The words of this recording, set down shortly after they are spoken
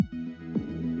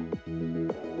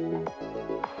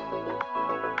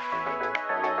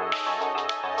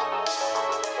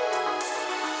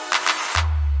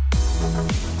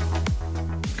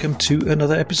welcome to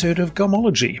another episode of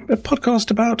Gomology, a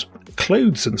podcast about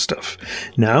clothes and stuff.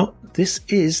 Now, this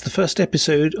is the first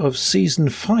episode of Season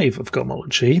 5 of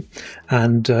Gomology,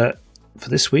 and for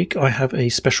this week I have a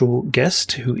special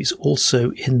guest who is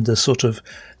also in the sort of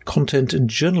content and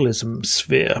journalism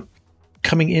sphere.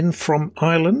 Coming in from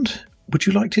Ireland, would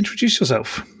you like to introduce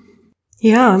yourself?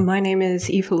 Yeah, my name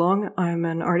is Aoife Long. I'm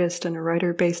an artist and a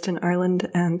writer based in Ireland,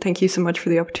 and thank you so much for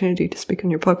the opportunity to speak on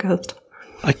your podcast.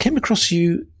 I came across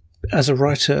you as a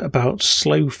writer about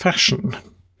slow fashion.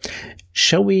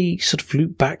 Shall we sort of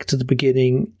loop back to the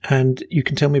beginning and you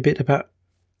can tell me a bit about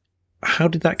how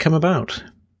did that come about?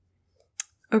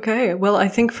 Okay, well, I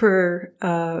think for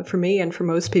me and for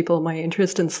most people, my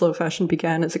interest in slow fashion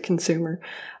began as a consumer.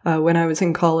 When I was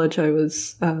in college, I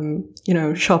was,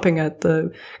 shopping at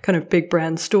the kind of big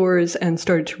brand stores and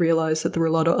started to realize that there were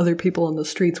a lot of other people on the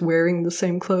streets wearing the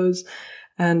same clothes.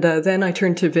 And then I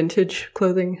turned to vintage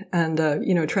clothing and,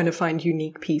 trying to find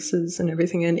unique pieces and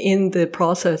everything. And in the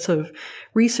process of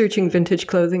researching vintage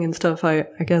clothing and stuff, I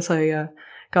guess I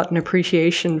got an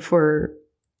appreciation for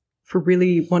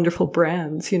really wonderful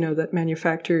brands, that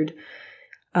manufactured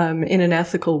in an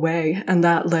ethical way. And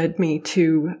that led me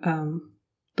to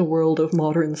the world of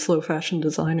modern slow fashion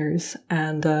designers.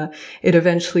 And it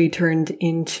eventually turned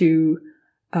into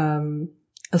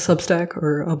a Substack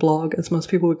or a blog, as most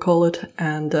people would call it,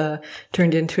 and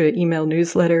turned into an email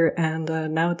newsletter.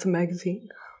 And now it's a magazine.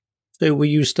 So were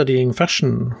you studying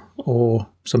fashion or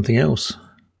something else?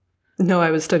 No,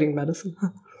 I was studying medicine.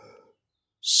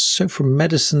 So from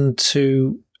medicine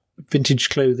to vintage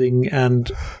clothing and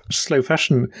slow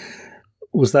fashion,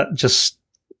 was that just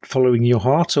following your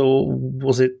heart or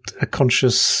was it a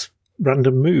conscious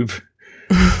random move?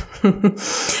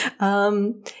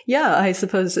 Yeah, I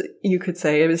suppose you could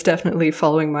say it was definitely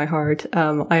following my heart.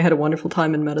 I had a wonderful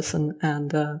time in medicine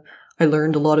and I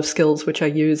learned a lot of skills which I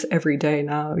use every day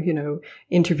now,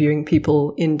 interviewing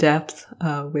people in depth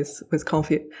with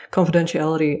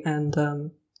confidentiality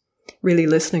and really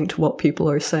listening to what people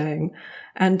are saying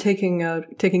and taking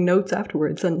notes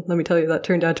afterwards. And let me tell you, that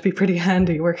turned out to be pretty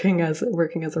handy working as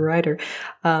a writer.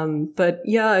 But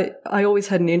yeah, I always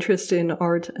had an interest in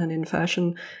art and in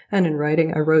fashion and in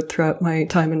writing. I wrote throughout my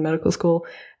time in medical school.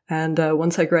 And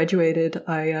once I graduated,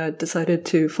 I decided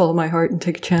to follow my heart and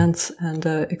take a chance and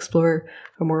explore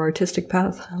a more artistic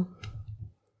path.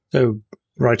 So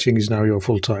writing is now your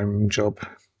full-time job?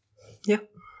 Yeah.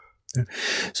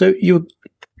 So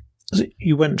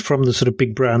you went from the sort of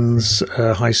big brands,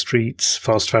 high streets,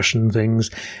 fast fashion things,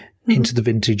 into the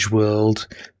vintage world.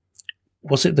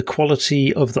 Was it the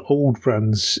quality of the old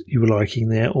brands you were liking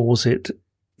there, or was it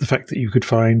the fact that you could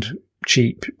find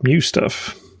cheap new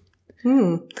stuff?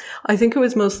 I think it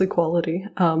was mostly quality,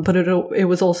 but it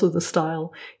was also the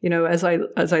style. As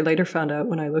I later found out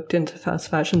when I looked into fast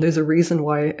fashion, there's a reason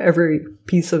why every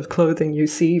piece of clothing you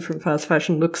see from fast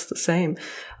fashion looks the same,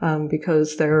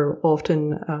 because they're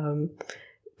often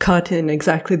cut in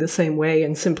exactly the same way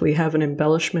and simply have an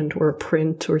embellishment or a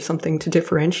print or something to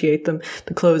differentiate them.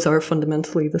 The clothes are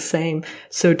fundamentally the same.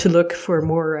 So to look for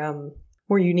more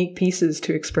unique pieces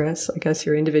to express, I guess,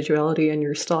 your individuality and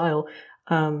your style.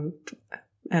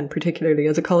 And particularly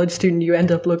as a college student, you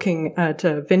end up looking at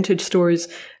vintage stores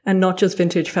and not just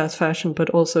vintage fast fashion, but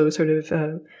also sort of,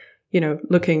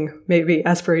 looking maybe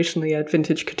aspirationally at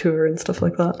vintage couture and stuff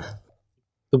like that.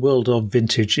 The world of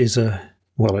vintage is a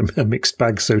mixed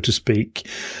bag, so to speak.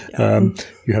 Yeah.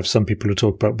 You have some people who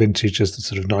talk about vintage as the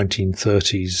sort of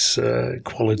 1930s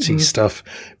quality stuff,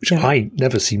 which I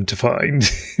never seem to find.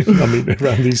 I mean,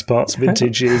 around these parts,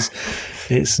 vintage it's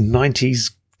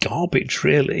 90s garbage,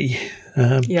 really.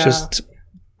 Just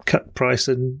cut price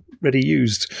and ready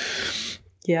used.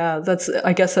 Yeah,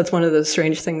 I guess that's one of the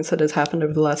strange things that has happened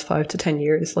over the last 5 to 10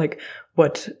 years. Like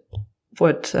what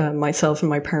myself and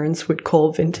my parents would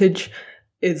call vintage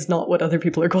is not what other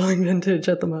people are calling vintage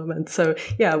at the moment. So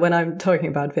yeah, when I'm talking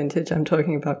about vintage, I'm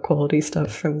talking about quality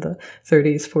stuff from the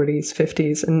 30s, 40s,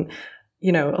 50s. And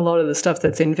a lot of the stuff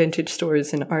that's in vintage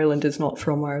stores in Ireland is not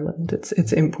from Ireland.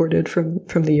 It's imported from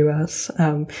the US.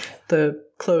 The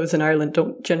clothes in Ireland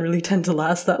don't generally tend to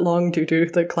last that long due to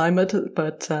the climate,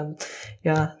 but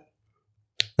yeah.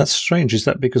 That's strange. Is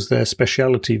that because they're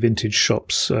specialty vintage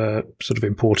shops sort of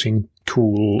importing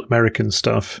cool American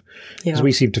stuff? Yeah. Because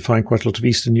we seem to find quite a lot of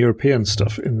Eastern European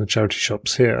stuff in the charity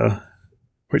shops here,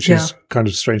 which is kind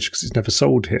of strange because it's never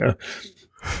sold here.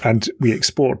 And we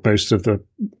export most of the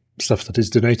stuff that is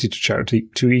donated to charity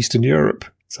to Eastern Europe.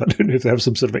 So I don't know if they have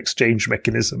some sort of exchange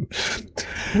mechanism.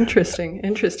 Interesting,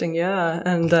 yeah.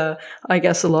 And I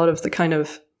guess a lot of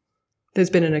there's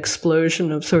been an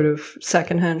explosion of sort of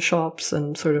secondhand shops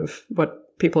and sort of what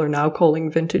people are now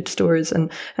calling vintage stores. And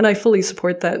I fully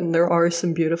support that. And there are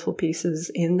some beautiful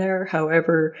pieces in there.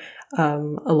 However,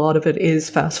 a lot of it is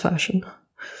fast fashion.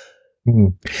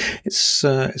 It's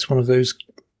one of those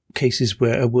cases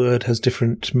where a word has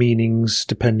different meanings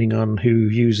depending on who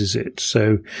uses it.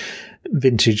 So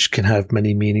vintage can have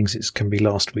many meanings. It can be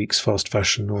last week's fast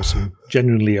fashion or some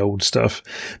genuinely old stuff.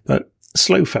 But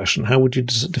slow fashion, how would you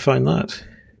define that?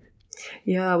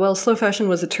 Yeah, well, slow fashion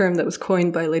was a term that was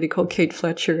coined by a lady called Kate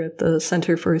Fletcher at the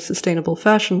Center for Sustainable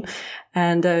Fashion.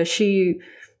 And she,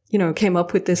 came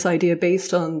up with this idea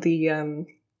based on the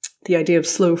idea of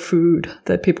slow food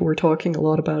that people were talking a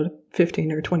lot about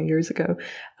 15 or 20 years ago.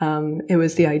 It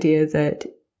was the idea that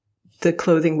the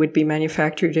clothing would be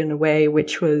manufactured in a way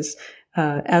which was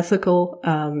ethical.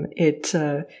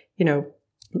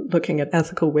 Looking at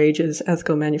ethical wages,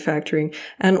 ethical manufacturing,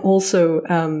 and also,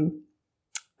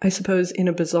 I suppose in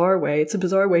a bizarre way, it's a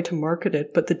bizarre way to market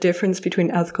it, but the difference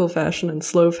between ethical fashion and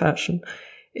slow fashion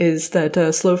is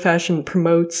that slow fashion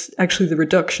promotes actually the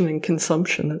reduction in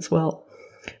consumption as well,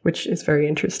 which is very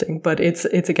interesting. But it's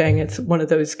one of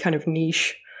those kind of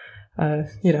niche,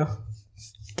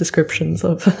 descriptions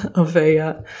of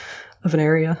an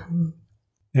area.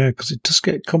 Yeah, because it does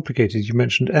get complicated. You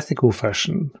mentioned ethical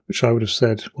fashion, which I would have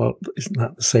said, well, isn't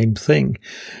that the same thing?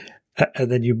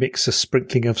 And then you mix a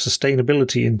sprinkling of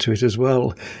sustainability into it as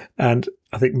well. And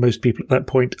I think most people at that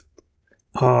point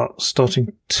are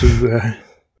starting to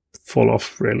fall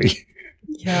off, really.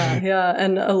 Yeah.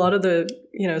 And a lot of the,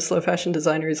 slow fashion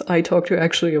designers I talk to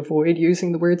actually avoid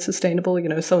using the word sustainable.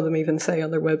 Some of them even say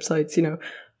on their websites,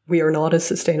 we are not a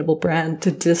sustainable brand,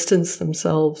 to distance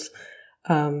themselves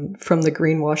from the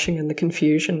greenwashing and the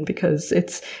confusion, because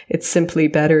it's simply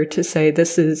better to say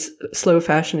this is slow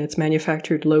fashion. It's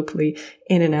manufactured locally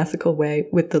in an ethical way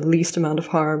with the least amount of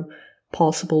harm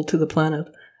possible to the planet.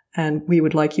 And we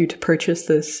would like you to purchase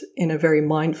this in a very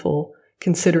mindful,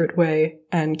 considerate way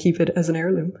and keep it as an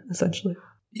heirloom, essentially.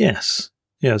 Yes.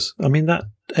 I mean, that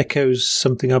echoes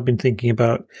something I've been thinking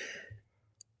about.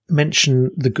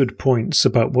 Mention the good points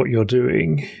about what you're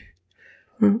doing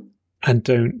and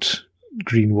don't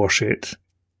greenwash it,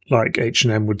 like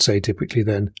H&M would say typically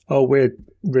then, oh, we're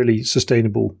really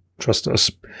sustainable, trust us,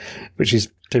 which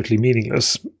is totally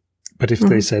meaningless. But if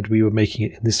they said we were making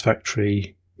it in this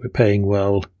factory, we're paying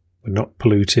well, we're not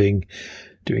polluting,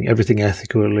 doing everything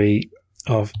ethically,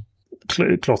 our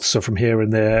cloths are from here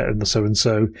and there and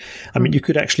so. I mean, you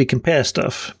could actually compare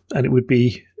stuff and it would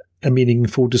be a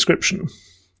meaningful description.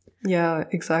 Yeah,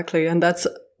 exactly. And that's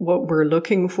what we're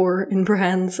looking for in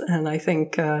brands. And I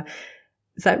think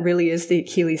that really is the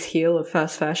Achilles heel of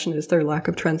fast fashion, is their lack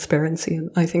of transparency. And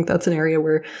I think that's an area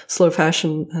where slow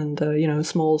fashion and,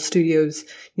 small studios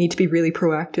need to be really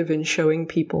proactive in showing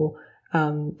people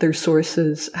their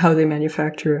sources, how they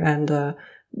manufacture, and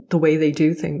the way they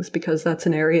do things, because that's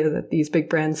an area that these big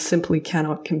brands simply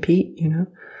cannot compete, Do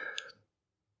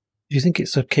you think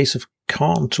it's a case of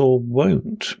can't or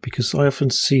won't? Because I often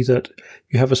see that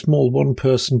you have a small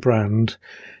one-person brand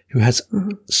who has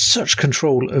such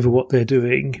control over what they're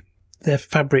doing. Their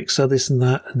fabrics are this and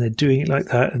that, and they're doing it like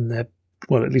that, and they're,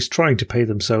 well, at least trying to pay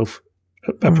themselves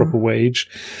a proper wage.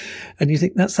 And you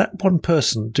think that's that one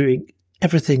person doing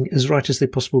everything as right as they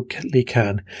possibly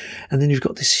can. And then you've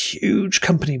got this huge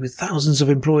company with thousands of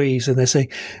employees, and they're saying,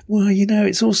 well,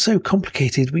 it's all so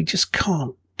complicated, we just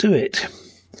can't do it.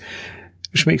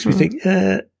 Which makes me think,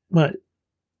 well,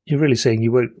 you're really saying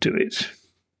you won't do it.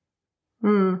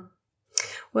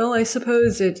 Well, I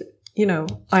suppose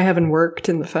I haven't worked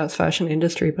in the fast fashion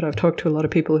industry, but I've talked to a lot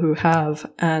of people who have.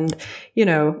 And,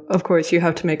 of course, you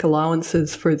have to make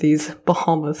allowances for these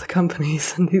behemoth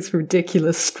companies and these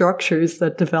ridiculous structures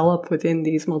that develop within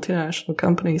these multinational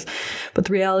companies. But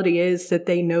the reality is that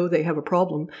they know they have a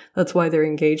problem. That's why they're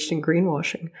engaged in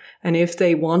greenwashing. And if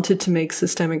they wanted to make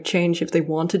systemic change, if they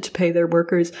wanted to pay their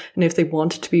workers, and if they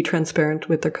wanted to be transparent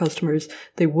with their customers,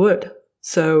 they would.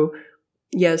 So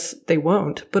yes, they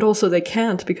won't, but also they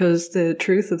can't, because the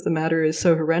truth of the matter is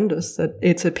so horrendous that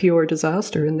it's a pure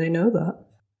disaster, and they know that.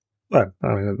 Well,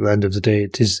 I mean, at the end of the day,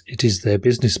 it is their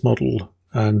business model,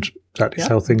 and that is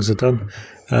how things are done.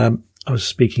 I was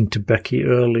speaking to Becky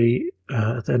early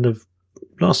at the end of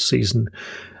last season,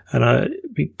 and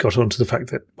we got onto the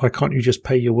fact that why can't you just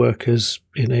pay your workers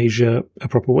in Asia a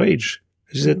proper wage?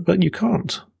 She said, well, you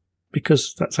can't,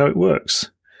 because that's how it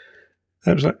works.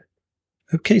 And I was like,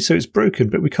 okay, so it's broken,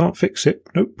 but we can't fix it.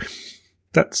 Nope.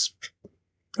 That's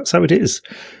how it is.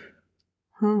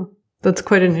 That's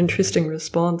quite an interesting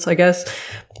response. I guess,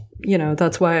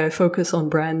 that's why I focus on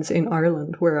brands in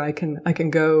Ireland, where I can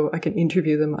go, I can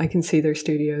interview them, I can see their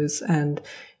studios and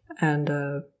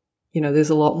there's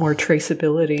a lot more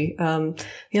traceability.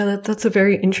 That's a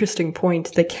very interesting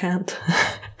point. They can't.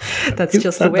 That's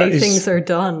just the way things are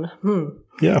done.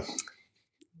 Yeah.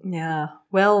 Yeah.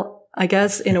 Well, I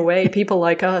guess in a way, people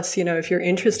like us, if you're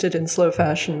interested in slow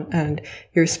fashion and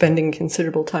you're spending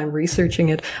considerable time researching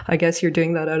it, I guess you're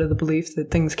doing that out of the belief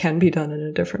that things can be done in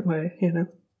a different way, I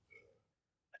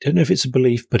don't know if it's a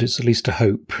belief, but it's at least a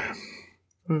hope.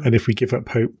 And if we give up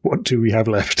hope, what do we have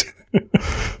left?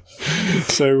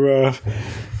 So,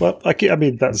 I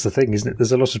mean, that's the thing, isn't it?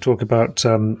 There's a lot of talk about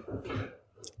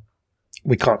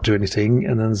we can't do anything,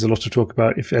 and then there's a lot of talk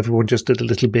about if everyone just did a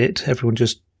little bit, everyone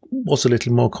just was a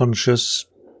little more conscious,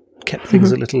 kept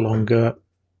things a little longer,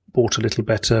 bought a little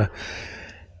better,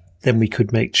 then we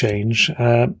could make change.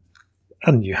 And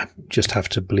you just have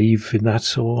to believe in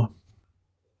that or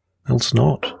else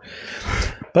not.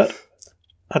 But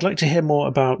I'd like to hear more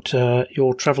about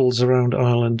your travels around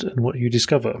Ireland and what you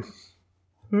discover.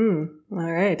 All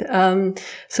right.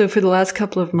 So for the last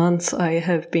couple of months, I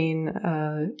have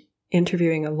been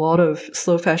interviewing a lot of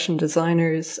slow fashion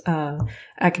designers,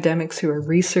 academics who are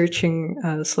researching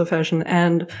slow fashion,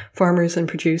 and farmers and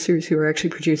producers who are actually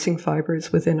producing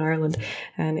fibers within Ireland.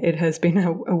 And it has been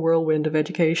a whirlwind of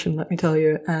education, let me tell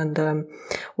you. And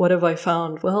what have I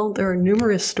found? Well, there are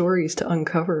numerous stories to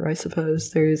uncover, I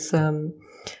suppose. There's,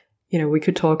 we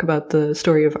could talk about the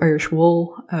story of Irish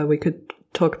wool. We could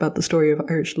talk about the story of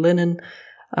Irish linen.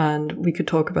 And we could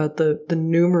talk about the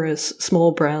numerous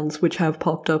small brands which have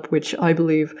popped up, which I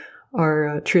believe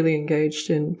are truly engaged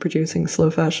in producing slow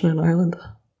fashion in Ireland.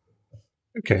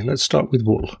 Okay, let's start with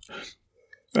wool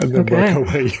and then work our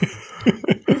way.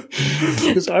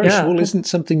 Because Irish wool isn't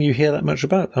something you hear that much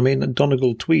about. I mean,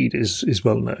 Donegal tweed is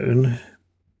well known.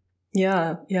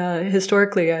 Yeah.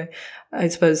 Historically, I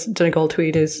suppose Donegal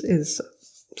tweed is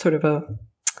sort of a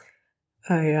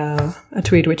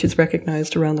tweed which is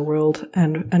recognized around the world,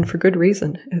 and for good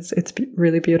reason. It's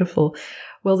really beautiful.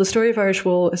 Well, the story of Irish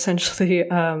wool essentially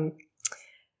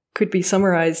could be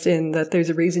summarized in that there's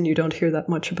a reason you don't hear that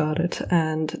much about it,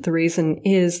 and the reason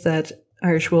is that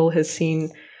Irish wool has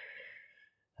seen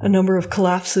a number of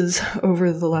collapses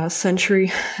over the last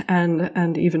century,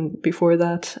 and even before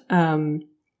that.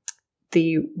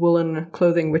 The woolen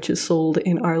clothing which is sold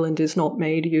in Ireland is not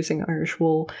made using Irish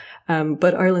wool,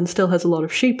 but Ireland still has a lot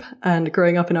of sheep. And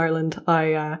growing up in Ireland,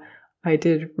 I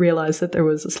did realize that there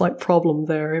was a slight problem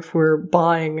there. If we're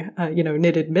buying,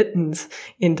 knitted mittens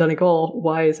in Donegal,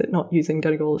 why is it not using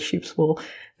Donegal sheep's wool?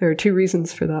 There are two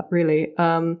reasons for that, really.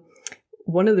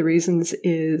 One of the reasons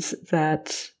is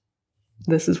that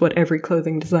this is what every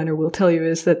clothing designer will tell you,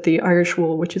 is that the Irish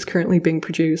wool which is currently being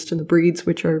produced and the breeds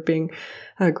which are being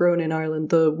grown in Ireland,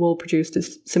 the wool produced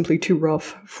is simply too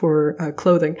rough for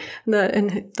clothing.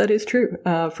 And that is true.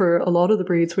 For a lot of the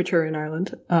breeds which are in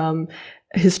Ireland,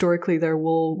 historically their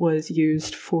wool was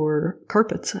used for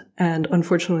carpets. And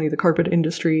unfortunately the carpet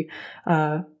industry,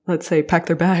 let's say, packed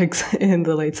their bags in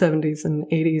the late 70s and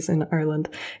 80s in Ireland.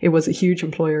 It was a huge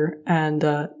employer,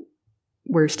 and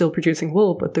we're still producing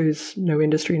wool, but there's no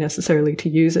industry necessarily to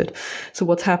use it. So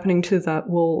what's happening to that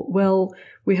wool? Well,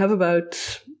 we have about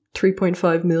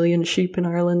 3.5 million sheep in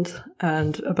Ireland,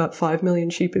 and about 5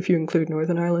 million sheep if you include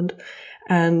Northern Ireland.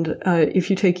 And if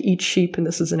you take each sheep, and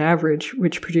this is an average,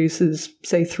 which produces,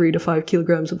 say, 3 to 5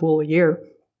 kilograms of wool a year,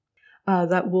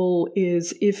 that wool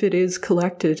is, if it is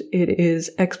collected, it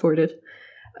is exported,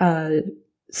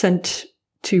 sent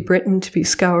to Britain to be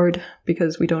scoured,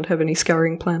 because we don't have any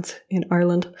scouring plants in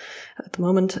Ireland at the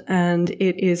moment, and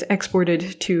it is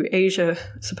exported to Asia,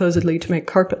 supposedly to make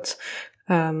carpets.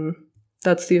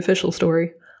 That's the official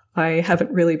story. I haven't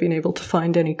really been able to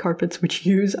find any carpets which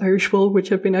use Irish wool which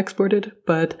have been exported,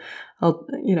 but I'll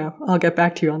get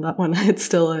back to you on that one. It's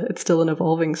still an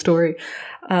evolving story.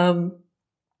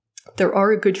 There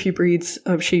are a good few breeds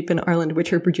of sheep in Ireland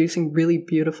which are producing really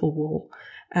beautiful wool.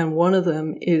 And one of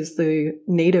them is the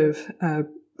native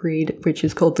breed, which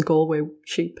is called the Galway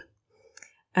sheep.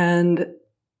 And,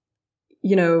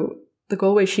 the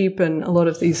Galway sheep and a lot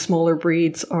of these smaller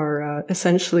breeds are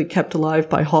essentially kept alive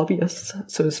by hobbyists,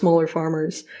 so smaller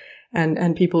farmers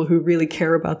and people who really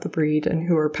care about the breed and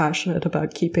who are passionate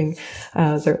about keeping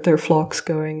their flocks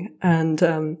going. And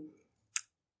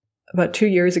about 2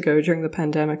 years ago, during the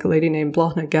pandemic, a lady named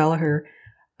Bláthnaid Gallagher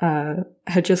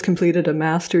had just completed a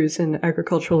master's in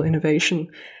agricultural innovation,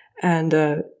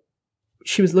 and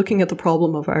she was looking at the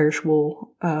problem of Irish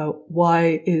wool.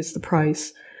 Why is the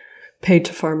price paid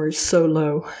to farmers so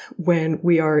low when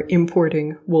we are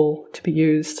importing wool to be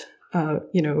used,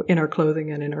 in our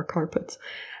clothing and in our carpets?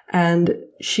 And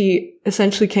she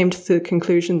essentially came to the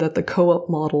conclusion that the co-op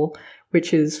model,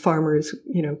 which is farmers,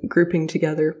 grouping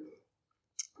together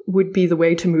would be the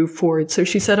way to move forward. So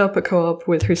she set up a co-op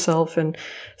with herself and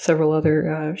several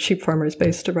other sheep farmers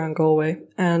based around Galway.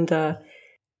 And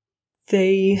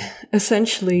they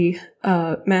essentially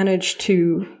managed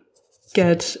to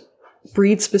get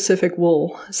breed-specific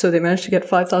wool. So they managed to get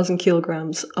 5,000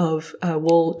 kilograms of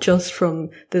wool just from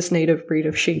this native breed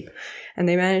of sheep. And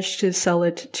they managed to sell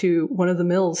it to one of the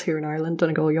mills here in Ireland,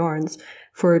 Donegal Yarns,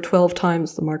 for 12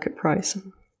 times the market price.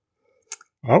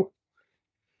 Oh.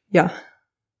 Yeah.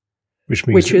 Which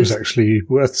means it was actually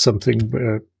worth something,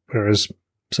 whereas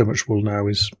so much wool now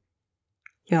is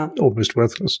almost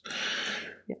worthless.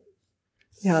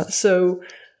 Yeah. So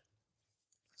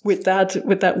with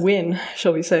that win,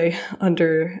 shall we say,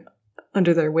 under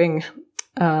their wing,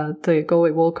 the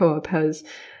Galway Wool Co-op has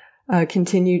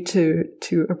continued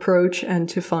to approach and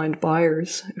to find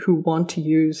buyers who want to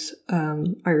use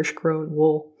Irish grown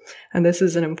wool. And this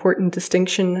is an important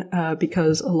distinction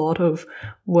because a lot of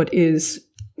what is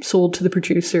sold to the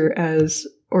producer to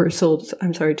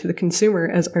the consumer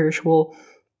as Irish wool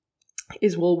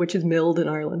is wool which is milled in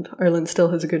Ireland. Ireland still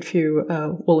has a good few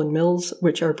woolen mills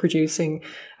which are producing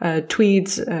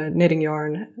tweeds, knitting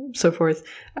yarn, so forth,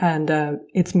 and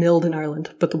it's milled in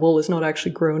Ireland, but the wool is not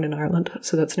actually grown in Ireland.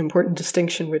 So that's an important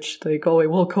distinction which the Galway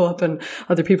Wool Co-op and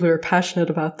other people who are passionate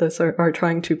about this are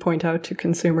trying to point out to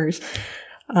consumers.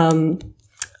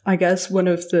 I guess one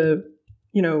of the,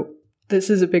 this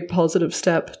is a big positive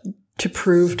step to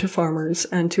prove to farmers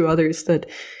and to others that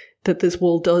this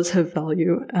wool does have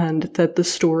value and that the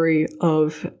story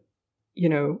of,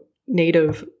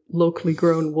 native, locally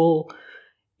grown wool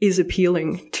is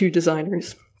appealing to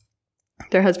designers.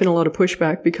 There has been a lot of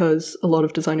pushback because a lot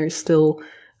of designers still,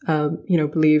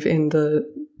 believe in the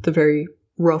very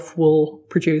rough wool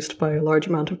produced by a large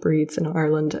amount of breeds in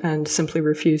Ireland and simply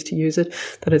refuse to use it.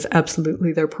 That is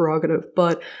absolutely their prerogative.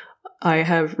 But I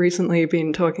have recently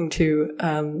been talking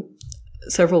to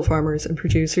several farmers and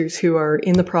producers who are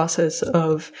in the process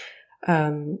of,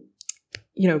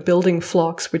 building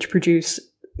flocks which produce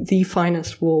the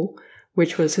finest wool,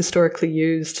 which was historically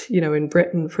used, in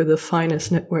Britain for the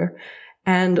finest knitwear,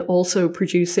 and also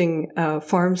producing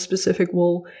farm-specific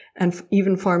wool and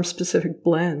even farm-specific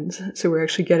blends. So we're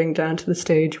actually getting down to the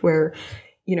stage where,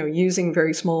 using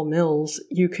very small mills,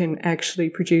 you can actually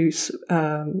produce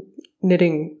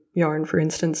knitting yarn, for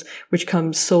instance, which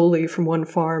comes solely from one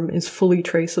farm, is fully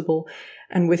traceable.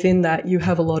 And within that, you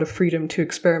have a lot of freedom to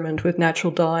experiment with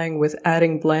natural dyeing, with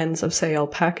adding blends of, say,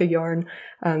 alpaca yarn.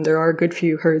 And there are a good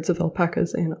few herds of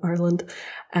alpacas in Ireland.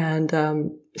 And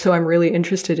so I'm really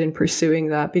interested in pursuing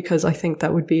that because I think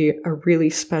that would be a really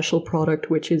special product,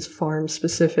 which is farm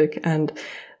specific. And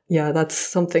yeah, that's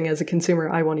something as a consumer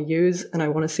I want to use, and I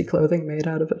want to see clothing made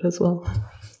out of it as well.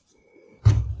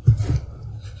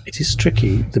 It is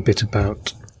tricky, the bit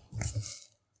about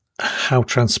how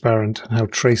transparent and how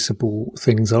traceable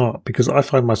things are, because I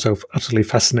find myself utterly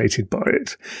fascinated by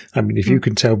it. I mean, if you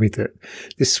can tell me that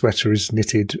this sweater is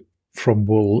knitted from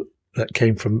wool that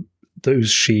came from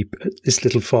those sheep at this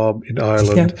little farm in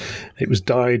Ireland, it was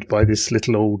dyed by this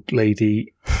little old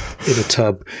lady in a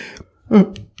tub.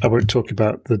 I won't talk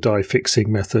about the dye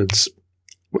fixing methods,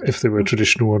 if they were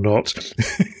traditional or not.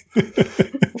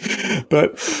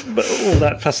 but all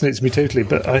that fascinates me totally.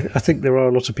 But I think there are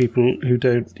a lot of people who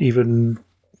don't even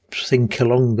think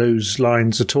along those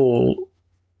lines at all.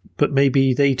 But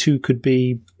maybe they too could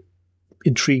be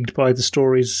intrigued by the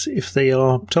stories if they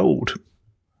are told.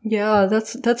 Yeah,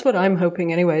 that's what I'm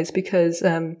hoping anyways, because,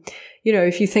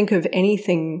 if you think of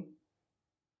anything,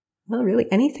 well,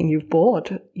 really anything you've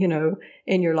bought,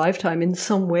 in your lifetime in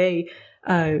some way,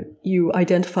 you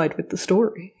identified with the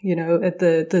story,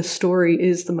 the story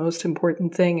is the most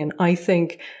important thing. And I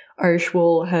think Irish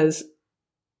wool has,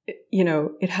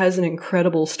 it has an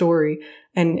incredible story.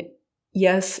 And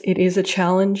yes, it is a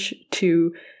challenge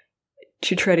to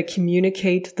try to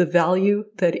communicate the value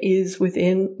that is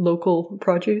within local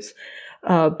produce.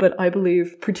 But I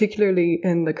believe, particularly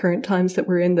in the current times that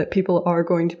we're in, that people are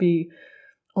going to be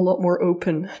a lot more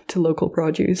open to local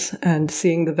produce and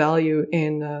seeing the value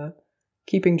in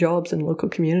keeping jobs in local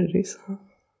communities.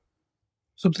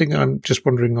 Something I'm just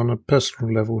wondering on a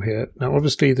personal level here. Now,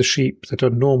 obviously, the sheep that are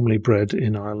normally bred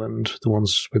in Ireland, the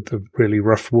ones with the really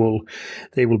rough wool,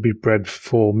 they will be bred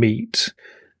for meat.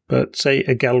 But say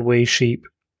a Galway sheep,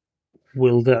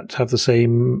 will that have the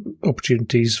same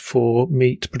opportunities for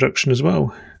meat production as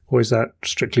well? Or is that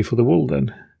strictly for the wool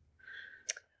then?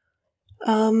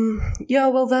 Yeah,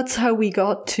 well, that's how we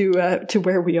got to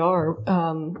where we are.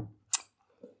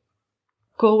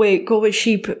 Galway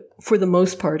sheep, for the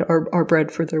most part, are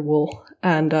bred for their wool,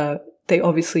 and they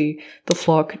obviously, the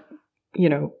flock,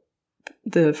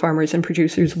 the farmers and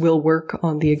producers will work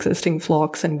on the existing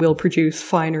flocks and will produce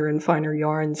finer and finer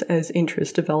yarns as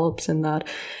interest develops in that.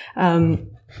 And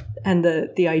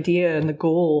the idea and the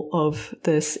goal of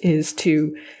this is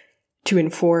to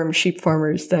inform sheep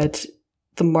farmers that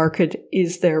the market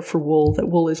is there for wool, that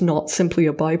wool is not simply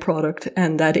a byproduct,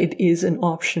 and that it is an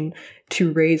option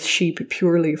to raise sheep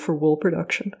purely for wool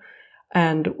production.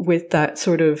 And with that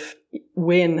sort of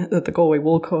win that the Galway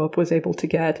Wool Co-op was able to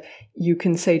get, you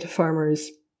can say to farmers,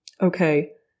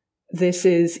 okay, this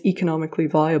is economically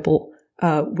viable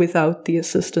without the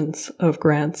assistance of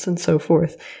grants and so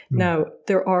forth. Now,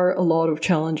 there are a lot of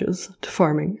challenges to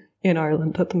farming in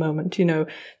Ireland at the moment. You know,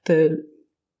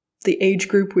 the age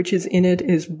group which is in it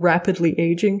is rapidly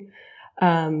aging.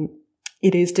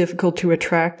 It is difficult to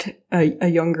attract a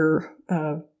younger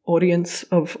audience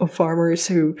of farmers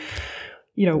who,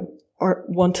 you know,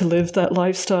 want to live that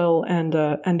lifestyle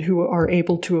and who are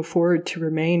able to afford to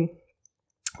remain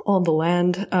on the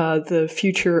land. The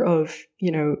future of,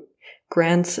 you know,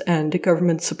 grants and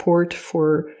government support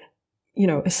for, you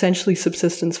know, essentially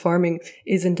subsistence farming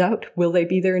is in doubt. Will they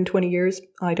be there in 20 years?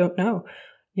 I don't know.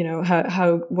 You know,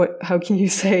 how can you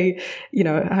say, you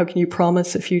know, how can you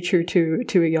promise a future to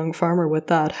a young farmer with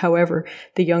that? However,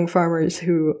 the young farmers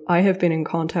who I have been in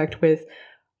contact with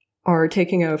are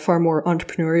taking a far more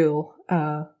entrepreneurial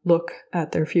look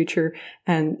at their future,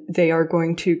 and they are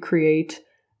going to create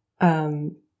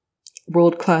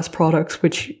world-class products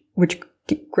which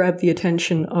grab the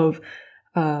attention of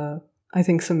I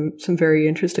think some very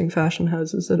interesting fashion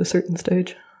houses at a certain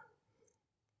stage.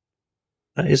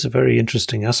 That is a very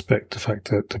interesting aspect, the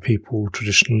fact that the people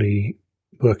traditionally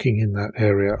working in that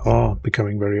area are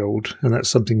becoming very old. And that's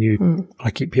something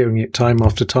I keep hearing it time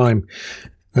after time,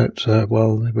 that,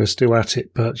 well, we're still at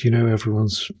it, but, you know,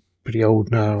 everyone's pretty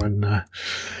old now. And,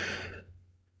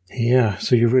 yeah,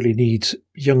 so you really need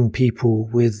young people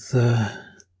with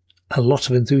a lot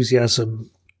of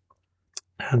enthusiasm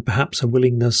and perhaps a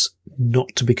willingness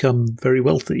not to become very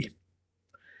wealthy.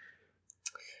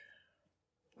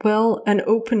 Well, an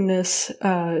openness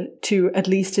to, at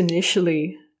least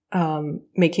initially,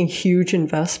 making huge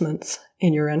investments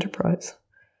in your enterprise,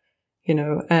 you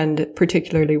know, and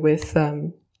particularly with,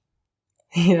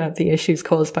 you know, the issues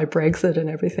caused by Brexit and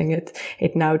everything.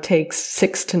 It now takes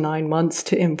 6 to 9 months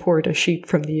to import a sheep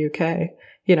from the UK.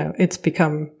 You know, it's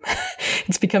becoming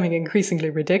increasingly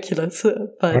ridiculous,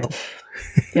 but well,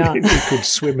 yeah. You could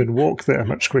swim and walk there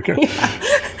much quicker.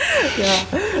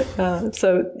 Yeah.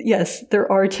 So yes,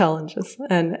 there are challenges,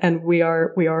 and we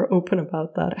are open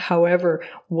about that. However,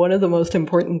 one of the most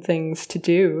important things to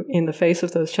do in the face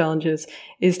of those challenges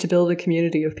is to build a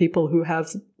community of people who have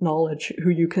knowledge,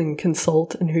 who you can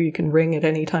consult and who you can ring at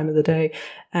any time of the day.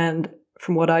 And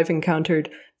from what I've encountered,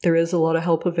 there is a lot of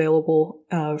help available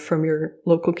from your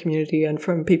local community and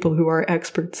from people who are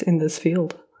experts in this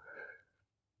field.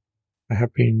 I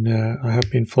have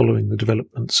been following the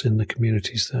developments in the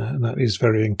communities there, and that is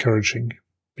very encouraging,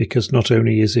 because not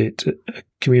only is it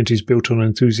communities built on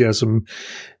enthusiasm,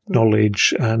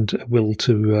 knowledge, and a will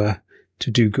to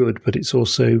do good, but it's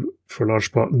also, for a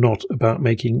large part, not about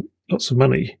making lots of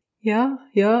money. Yeah,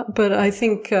 but I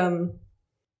think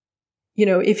you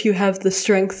know, if you have the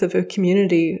strength of a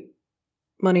community,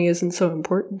 money isn't so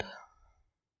important.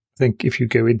 I think if you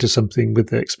go into something with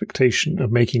the expectation of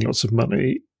making lots of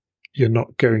money, you're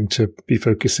not going to be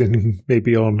focusing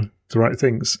maybe on the right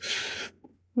things.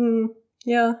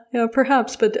 Yeah,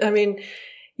 perhaps. But I mean,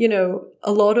 you know,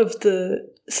 a lot of the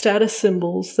status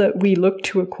symbols that we look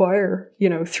to acquire, you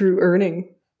know, through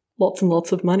earning lots and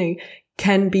lots of money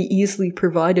can be easily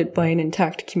provided by an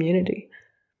intact community.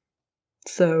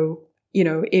 So, you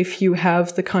know, if you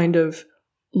have the kind of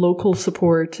local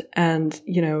support and,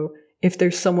 you know, if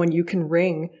there's someone you can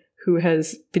ring who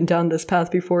has been down this path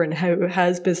before and who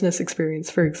has business experience,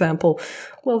 for example,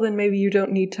 well, then maybe you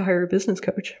don't need to hire a business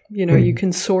coach. You know, you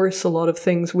can source a lot of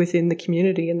things within the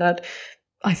community. And that,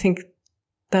 I think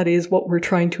that is what we're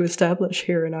trying to establish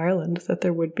here in Ireland, that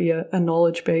there would be a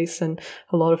knowledge base and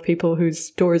a lot of people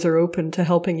whose doors are open to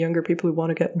helping younger people who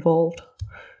want to get involved.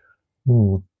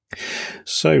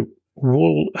 So,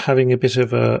 wool having a bit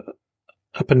of a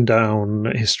up and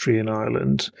down history in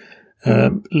Ireland,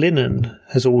 linen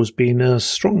has always been a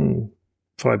strong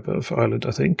fibre of Ireland,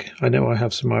 I think. I know I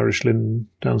have some Irish linen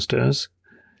downstairs.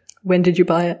 When did you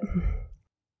buy it?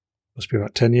 Must be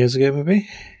about 10 years ago, maybe.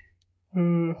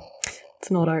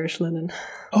 It's not Irish linen.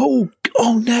 Oh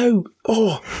no!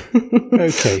 Oh,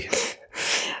 okay.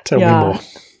 Tell me more.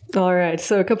 All right.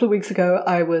 So a couple of weeks ago,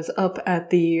 I was up at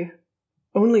the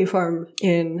only farm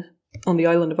on the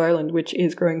island of Ireland, which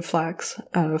is growing flax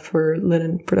for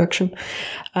linen production.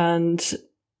 And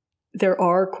there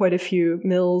are quite a few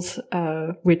mills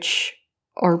which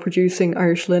are producing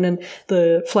Irish linen.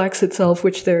 The flax itself,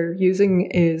 which they're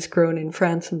using, is grown in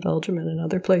France and Belgium and in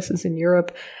other places in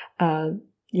Europe. And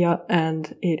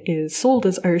it is sold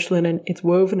as Irish linen. It's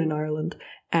woven in Ireland,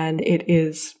 and it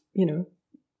is,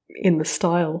 in the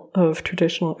style of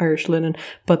traditional Irish linen,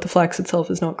 but the flax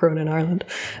itself is not grown in Ireland.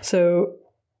 So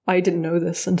I didn't know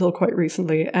this until quite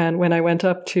recently. And when I went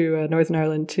up to Northern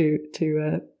Ireland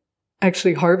to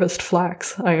actually harvest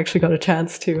flax, I actually got a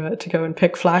chance to go and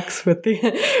pick flax with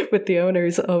the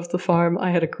owners of the farm.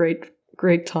 I had a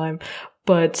great time,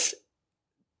 but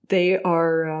they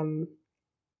are,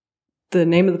 the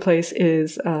name of the place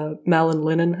is Mallon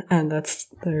Linen, and that's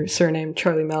their surname,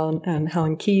 Charlie Mallon and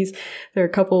Helen Keyes. They're a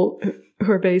couple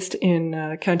who are based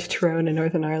in County Tyrone in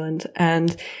Northern Ireland,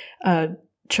 and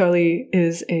Charlie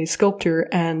is a sculptor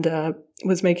and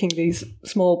was making these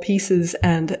small pieces,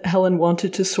 and Helen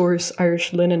wanted to source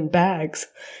Irish linen bags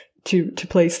to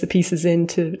place the pieces in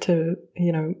to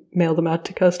mail them out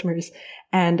to customers.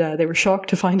 And they were shocked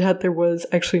to find out there was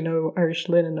actually no Irish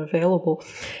linen available.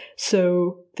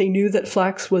 So they knew that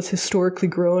flax was historically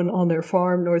grown on their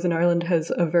farm. Northern Ireland has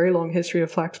a very long history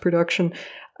of flax production,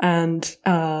 and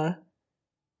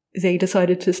they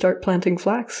decided to start planting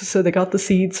flax. So they got the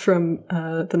seeds from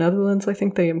the Netherlands. I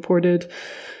think they imported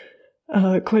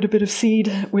quite a bit of seed,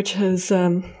 which has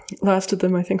lasted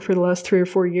them, I think, for the last 3 or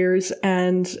 4 years.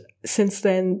 And since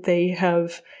then, they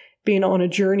have been on a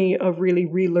journey of really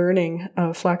relearning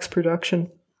flax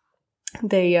production.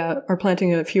 They are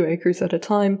planting a few acres at a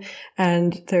time,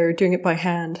 and they're doing it by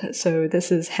hand. So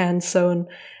this is hand sown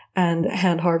and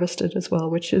hand harvested as well,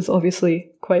 which is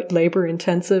obviously quite labor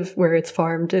intensive where it's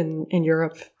farmed in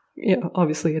Europe.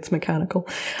 Obviously it's mechanical.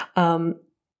 When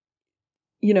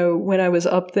I was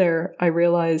up there, I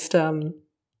realized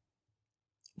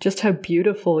just how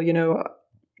beautiful,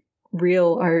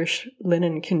 real Irish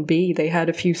linen can be. They had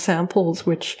a few samples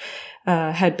which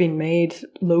had been made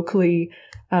locally.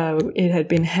 It had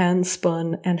been hand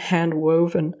spun and hand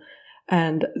woven,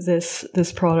 and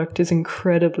this product is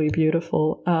incredibly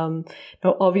beautiful.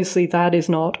 Now, obviously, that is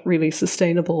not really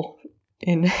sustainable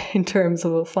in terms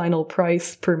of a final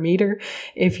price per meter.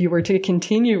 If you were to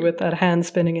continue with that hand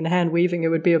spinning and hand weaving, it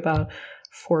would be about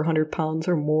 £400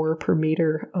 or more per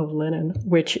meter of linen,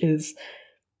 which is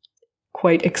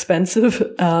quite expensive.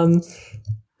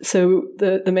 So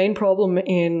the main problem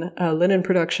in linen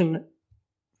production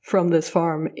from this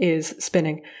farm is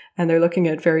spinning, and they're looking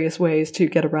at various ways to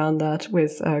get around that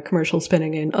with commercial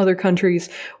spinning in other countries,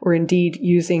 or indeed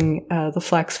using the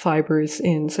flax fibers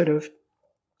in sort of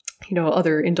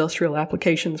other industrial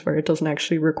applications where it doesn't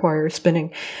actually require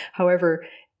spinning. However,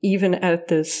 even at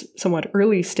this somewhat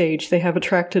early stage, they have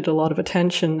attracted a lot of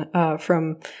attention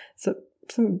from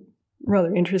some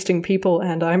rather interesting people,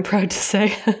 and I'm proud to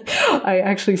say I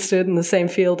actually stood in the same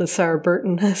field as Sarah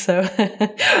Burton, so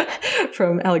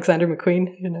from Alexander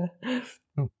McQueen,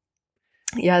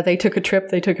 Yeah, they took a trip,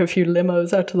 they took a few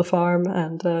limos out to the farm,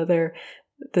 and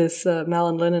this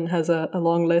Mallon Linen has a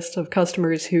long list of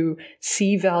customers who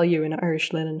see value in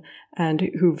Irish linen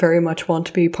and who very much want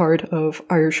to be part of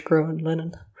Irish-grown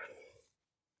linen.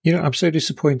 I'm so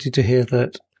disappointed to hear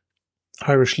that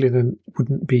Irish linen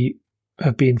wouldn't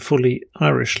have been fully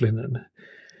Irish linen.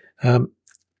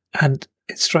 And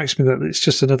it strikes me that it's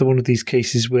just another one of these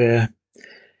cases where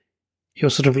you're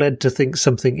sort of led to think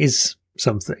something is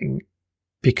something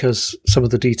because some of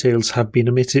the details have been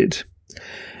omitted.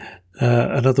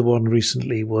 Another one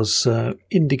recently was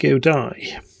indigo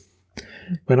dye.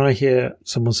 When I hear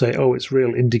someone say, oh, it's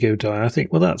real indigo dye, I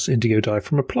think, well, that's indigo dye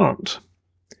from a plant.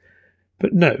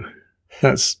 But no,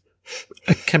 that's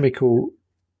a chemically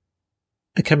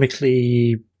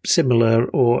similar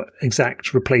or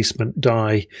exact replacement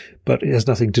dye, but it has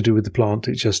nothing to do with the plant.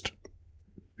 It just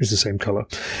is the same colour.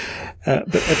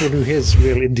 But everyone who hears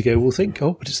real indigo will think,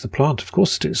 oh, but it's the plant. Of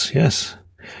course it is, yes.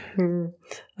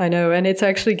 I know, and it's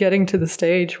actually getting to the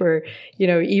stage where,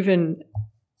 even,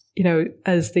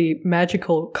 as the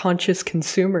magical conscious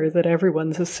consumer that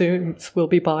everyone assumes will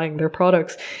be buying their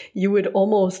products,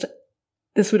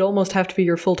 this would almost have to be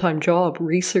your full-time job,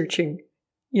 researching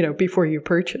before you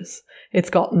purchase.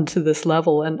 It's gotten to this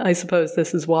level, and I suppose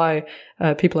this is why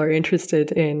people are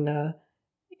interested in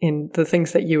the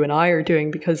things that you and I are doing,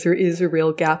 because there is a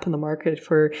real gap in the market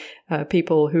for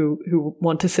people who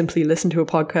want to simply listen to a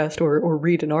podcast or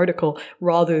read an article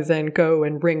rather than go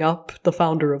and ring up the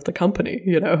founder of the company,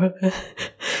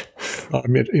 I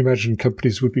imagine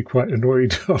companies would be quite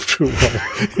annoyed after a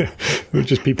while.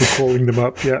 Just people calling them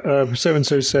up. Yeah,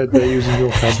 so-and-so said they're using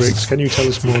your fabrics. Can you tell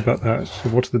us more about that?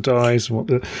 What are the dyes?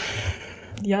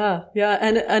 Yeah,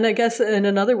 and I guess in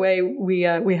another way we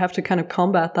have to kind of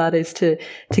combat that is to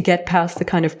get past the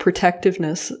kind of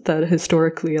protectiveness that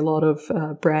historically a lot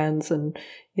of brands and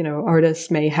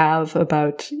artists may have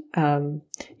about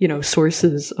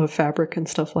sources of fabric and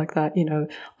stuff like that.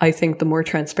 I think the more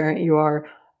transparent you are,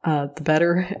 the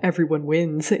better. Everyone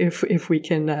wins if we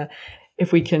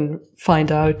can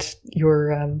find out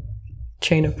your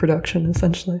chain of production,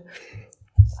 essentially.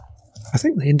 I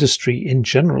think the industry in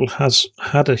general has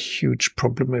had a huge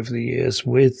problem over the years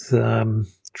with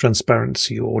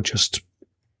transparency or just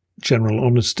general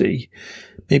honesty,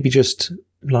 maybe just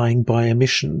lying by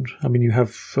omission. I mean, you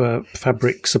have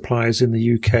fabric suppliers in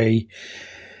the UK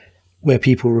where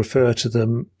people refer to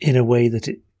them in a way that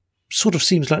it sort of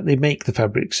seems like they make the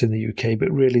fabrics in the UK,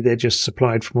 but really they're just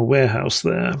supplied from a warehouse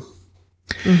there.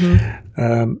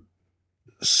 Mm-hmm.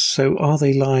 So are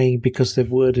they lying because they've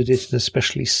worded it in a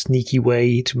especially sneaky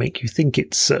way to make you think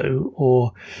it's so?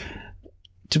 Or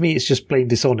to me, it's just plain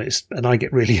dishonest and I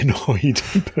get really annoyed.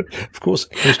 But of course,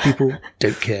 most people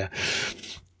don't care.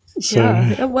 So.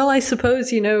 Yeah, well, I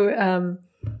suppose, in a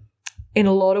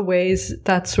lot of ways,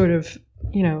 that sort of,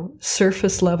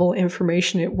 surface level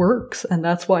information, it works. And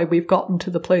that's why we've gotten to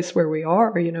the place where we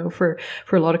are, for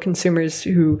a lot of consumers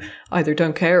who either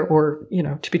don't care or,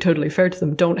 to be totally fair to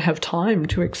them, don't have time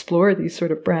to explore these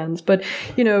sort of brands. But,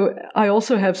 I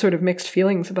also have sort of mixed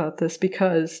feelings about this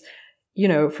because,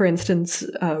 for instance,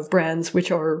 brands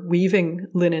which are weaving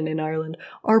linen in Ireland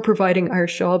are providing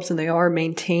Irish jobs and they are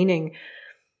maintaining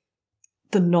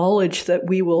the knowledge that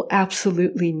we will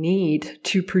absolutely need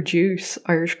to produce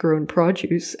Irish grown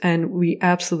produce. And we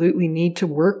absolutely need to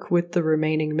work with the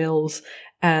remaining mills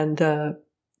and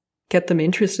get them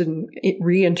interested in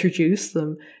reintroduce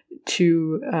them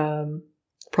to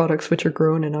products which are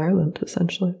grown in Ireland,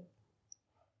 essentially.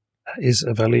 That is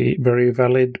a very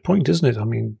valid point, isn't it? I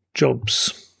mean,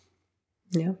 jobs.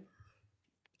 Yeah.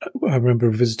 I remember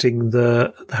visiting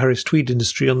the Harris Tweed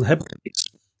industry on the Hebrides.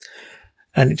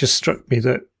 And it just struck me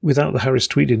that without the Harris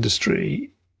Tweed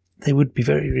industry, there would be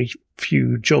very, very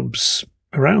few jobs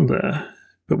around there.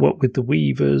 But what with the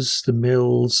weavers, the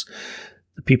mills,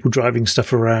 the people driving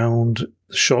stuff around,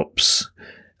 the shops,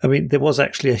 I mean, there was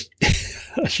actually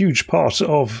a huge part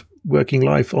of working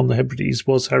life on the Hebrides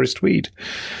was Harris Tweed.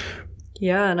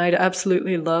 Yeah, and I'd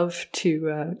absolutely love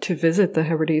to visit the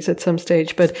Hebrides at some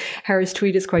stage. But Harris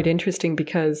Tweed is quite interesting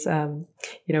because,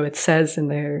 it says in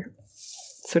their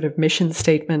sort of mission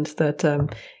statement that,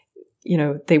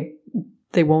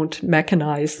 they won't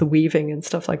mechanize the weaving and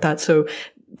stuff like that. So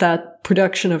that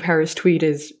production of Harris Tweed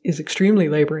is extremely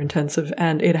labor intensive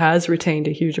and it has retained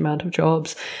a huge amount of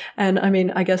jobs. And I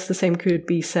mean, I guess the same could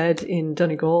be said in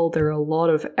Donegal. There are a lot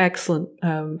of excellent,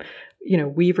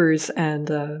 weavers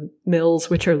and mills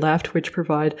which are left, which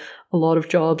provide a lot of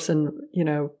jobs and,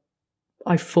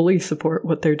 I fully support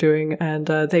what they're doing, and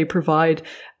they provide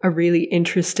a really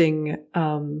interesting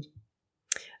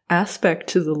aspect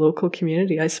to the local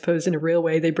community, I suppose, in a real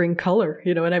way. They bring color,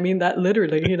 and I mean that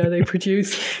literally, they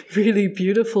produce really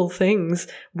beautiful things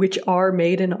which are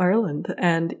made in Ireland.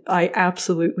 And I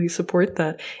absolutely support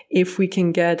that. If we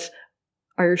can get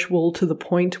Irish wool to the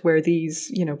point where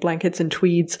these, blankets and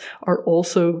tweeds are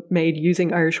also made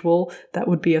using Irish wool, that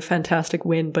would be a fantastic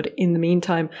win. But in the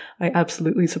meantime, I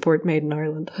absolutely support Made in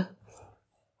Ireland.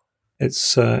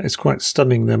 It's quite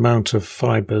stunning the amount of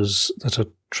fibres that are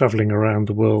travelling around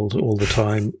the world all the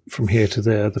time from here to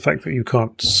there. The fact that you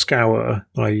can't scour,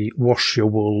 i.e. wash your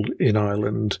wool in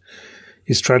Ireland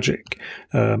is tragic.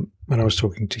 When I was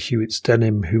talking to Hewitt's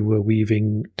Denim, who were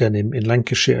weaving denim in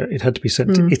Lancashire, it had to be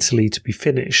sent to Italy to be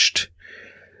finished,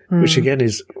 which again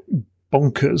is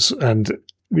bonkers. And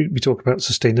we talk about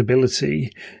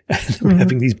sustainability, and we're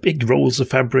having these big rolls of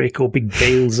fabric or big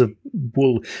bales of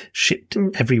wool shipped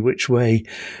every which way.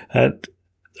 I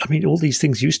mean, all these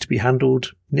things used to be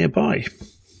handled nearby.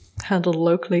 Handled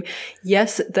locally.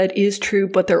 Yes, that is true,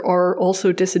 but there are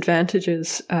also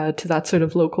disadvantages to that sort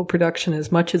of local production.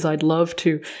 As much as I'd love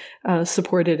to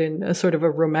support it in a sort of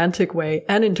a romantic way,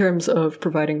 and in terms of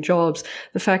providing jobs,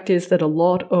 the fact is that a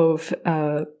lot of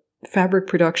fabric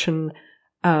production,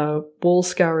 wool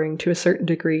scouring to a certain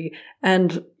degree,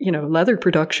 and leather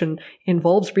production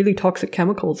involves really toxic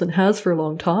chemicals and has for a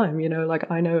long time. Like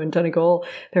I know in Donegal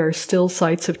there are still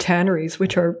sites of tanneries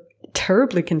which are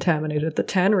terribly contaminated. The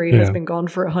tannery has been gone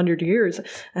for 100 years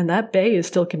and that bay is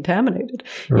still contaminated.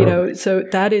 So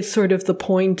that is sort of the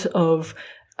point of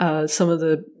some of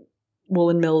the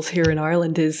woolen mills here in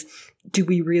Ireland is, do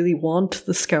we really want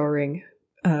the scouring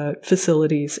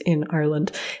facilities in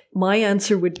Ireland? My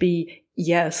answer would be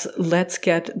yes, let's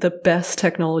get the best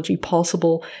technology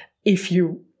possible. If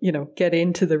you get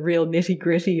into the real nitty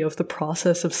gritty of the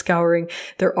process of scouring.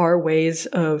 There are ways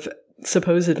of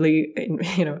supposedly,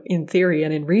 in theory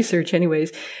and in research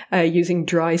anyways, using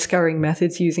dry scouring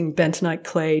methods, using bentonite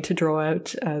clay to draw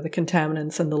out the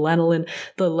contaminants and the lanolin.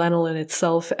 The lanolin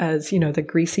itself, as the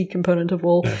greasy component of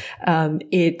wool,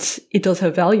 it does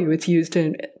have value. It's used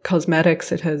in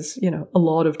cosmetics. It has, a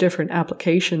lot of different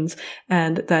applications,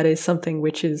 and that is something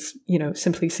which is,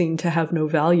 simply seen to have no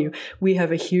value. We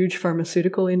have a huge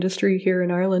pharmaceutical industry here in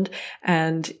Ireland,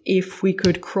 and if we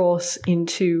could cross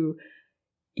into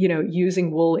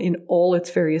using wool in all its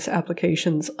various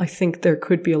applications, I think there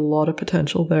could be a lot of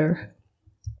potential there.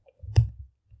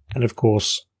 And of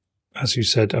course, as you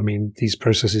said, these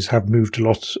processes have moved a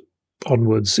lot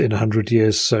onwards in 100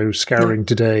 years. So scouring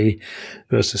today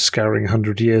versus scouring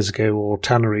 100 years ago, or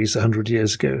tanneries 100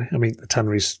 years ago.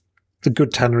 The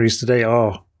good tanneries today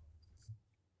are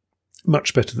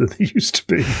much better than they used to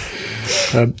be.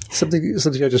 Something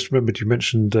I just remembered, you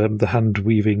mentioned the hand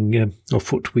weaving or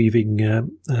foot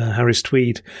weaving Harris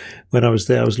Tweed. When I was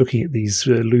there, I was looking at these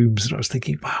looms and I was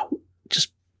thinking, wow,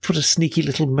 just put a sneaky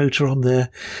little motor on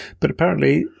there. But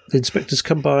apparently the inspectors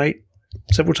come by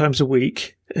several times a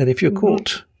week, and if you're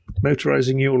caught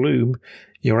motorizing your loom,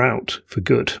 you're out for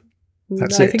good.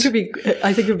 That's it. I think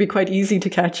it would be quite easy to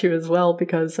catch you as well,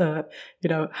 because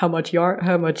how much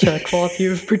cloth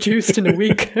you've produced in a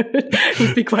week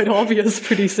would be quite obvious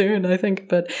pretty soon, I think.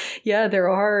 But yeah, there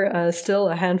are still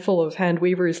a handful of hand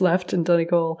weavers left in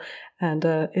Donegal, and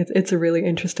it's a really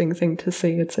interesting thing to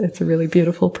see. It's a really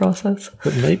beautiful process.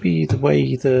 But maybe the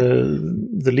way the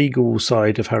legal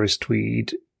side of Harris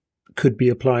Tweed could be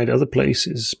applied other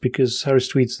places, because Harris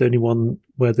Tweed's the only one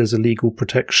where there's a legal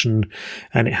protection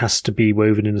and it has to be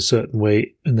woven in a certain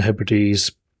way in the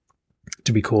Hebrides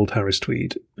to be called Harris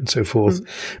Tweed and so forth.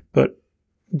 But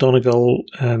Donegal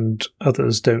and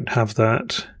others don't have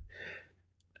that,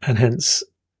 and hence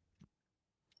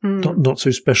not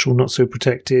so special, not so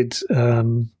protected. I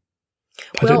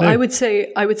would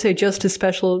say just as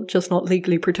special, just not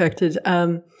legally protected.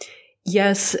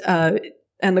 Yes,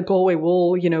 and the Galway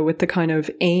wool, with the kind of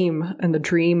aim and the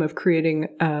dream of creating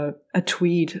a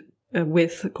tweed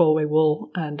with Galway wool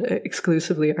and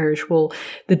exclusively Irish wool,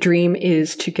 the dream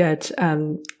is to get,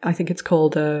 I think it's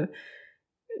called a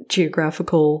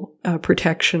geographical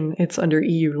protection. It's under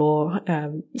EU law.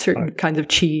 Certain kinds of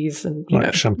cheese and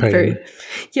champagne.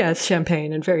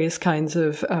 Champagne and various kinds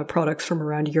of products from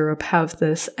around Europe have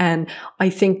this. And I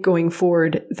think going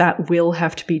forward, that will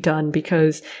have to be done,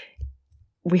 because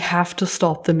we have to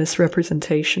stop the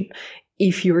misrepresentation.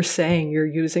 If you're saying you're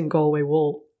using Galway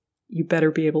wool, you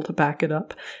better be able to back it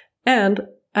up. And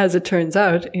as it turns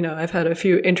out, I've had a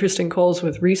few interesting calls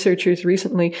with researchers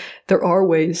recently. There are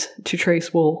ways to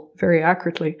trace wool very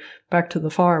accurately back to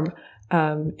the farm,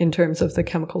 in terms of the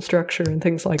chemical structure and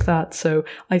things like that. So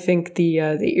I think the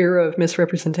era of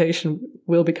misrepresentation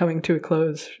will be coming to a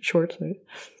close shortly.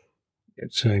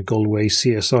 It's a Galway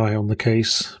CSI on the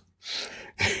case.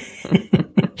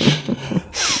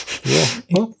 Yeah,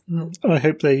 well, I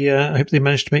hope they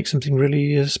manage to make something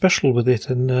really special with it,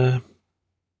 and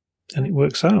it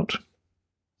works out.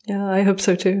 Yeah, I hope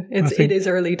so too. It is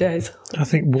early days. I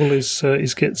think wool is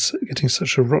getting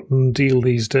such a rotten deal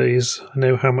these days. I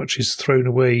know how much is thrown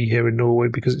away here in Norway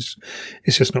because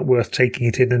it's just not worth taking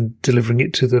it in and delivering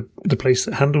it to the place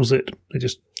that handles it. They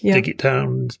just dig it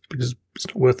down because it's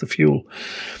not worth the fuel.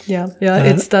 Yeah.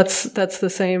 That's the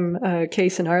same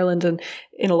case in Ireland, and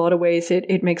in a lot of ways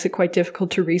it makes it quite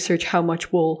difficult to research how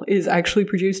much wool is actually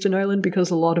produced in Ireland, because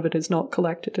a lot of it is not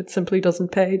collected. It simply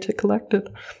doesn't pay to collect it.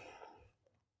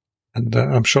 And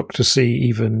I'm shocked to see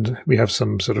even we have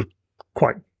some sort of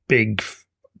quite big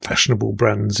fashionable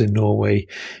brands in Norway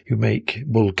who make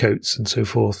wool coats and so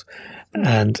forth,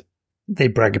 and they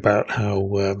brag about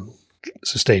how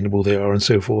sustainable they are and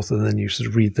so forth, and then you sort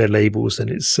of read their labels and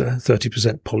it's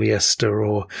 30%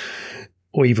 polyester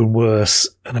or even worse,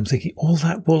 and I'm thinking, all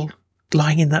that wool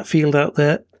lying in that field out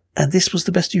there, and this was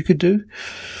the best you could do?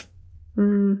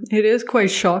 It is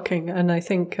quite shocking, and I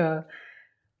think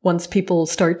once people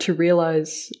start to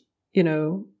realize,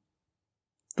 a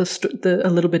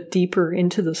little bit deeper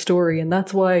into the story, and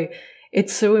that's why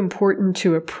it's so important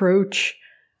to approach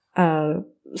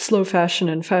slow fashion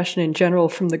and fashion in general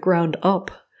from the ground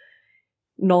up,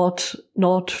 not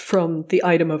from the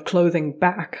item of clothing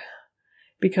back,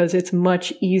 because it's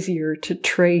much easier to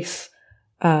trace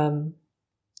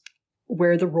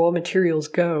where the raw materials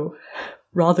go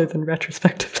rather than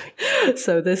retrospectively.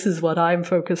 So this is what I'm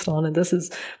focused on, and this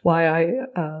is why I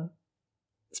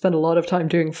spend a lot of time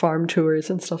doing farm tours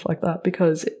and stuff like that,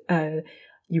 because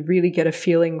you really get a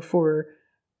feeling for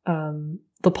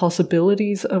the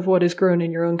possibilities of what is grown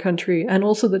in your own country, and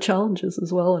also the challenges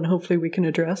as well. And hopefully we can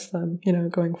address them,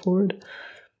 going forward.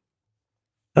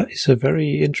 That is a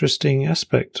very interesting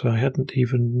aspect I hadn't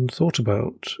even thought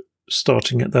about,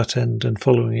 starting at that end and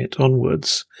following it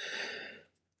onwards.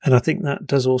 And I think that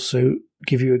does also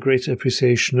give you a greater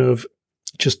appreciation of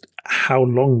just how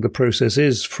long the process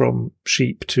is from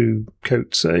sheep to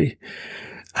coat, say,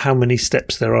 how many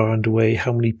steps there are underway,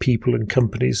 how many people and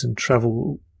companies and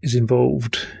travel is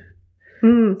involved.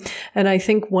 And I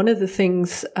think one of the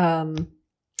things,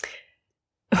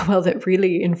 that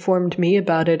really informed me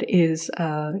about it is,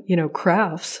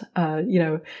 crafts,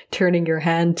 turning your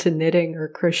hand to knitting or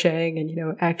crocheting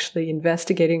and, actually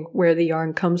investigating where the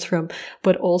yarn comes from,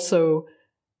 but also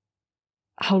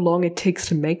how long it takes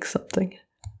to make something.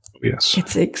 Yes.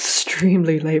 It's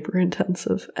extremely labor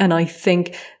intensive. And I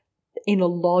think in a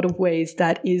lot of ways,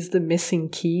 that is the missing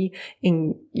key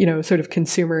in, sort of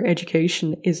consumer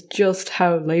education, is just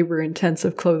how labor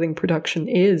intensive clothing production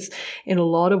is. In a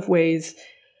lot of ways,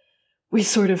 we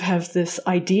sort of have this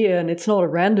idea, and it's not a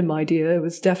random idea, it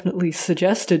was definitely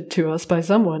suggested to us by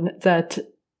someone, that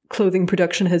clothing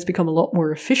production has become a lot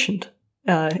more efficient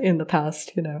in the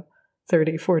past,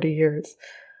 30, 40 years.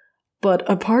 But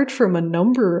apart from a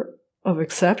number of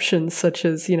exceptions, such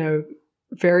as,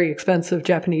 very expensive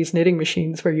Japanese knitting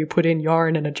machines where you put in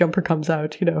yarn and a jumper comes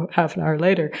out, half an hour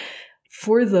later,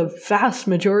 for the vast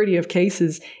majority of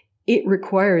cases, it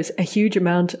requires a huge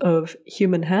amount of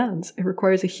human hands. It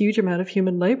requires a huge amount of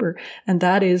human labor. And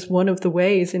that is one of the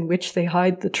ways in which they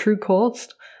hide the true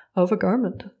cost of a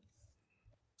garment.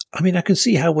 I mean, I can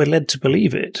see how we're led to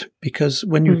believe it, because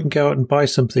when you can go out and buy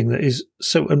something that is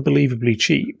so unbelievably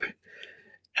cheap,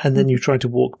 and then you try to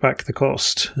walk back the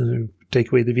cost,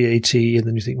 take away the VAT, and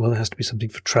then you think, well, there has to be something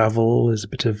for travel. There's a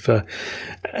bit of, and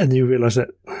then you realise that,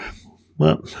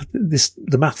 well,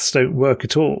 the maths don't work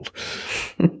at all.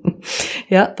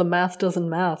 Yeah, the math doesn't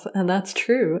math, and that's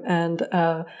true. And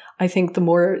I think the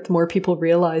more people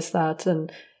realize that,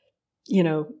 and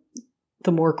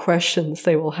the more questions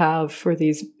they will have for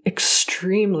these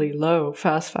extremely low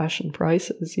fast fashion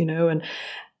prices,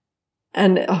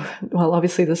 And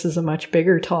obviously this is a much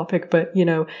bigger topic, but,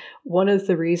 one of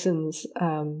the reasons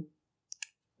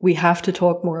we have to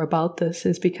talk more about this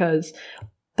is because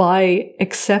by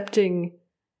accepting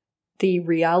the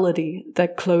reality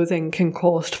that clothing can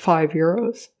cost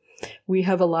 €5, we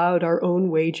have allowed our own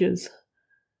wages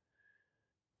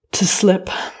to slip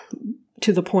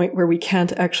to the point where we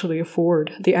can't actually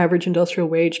afford, the average industrial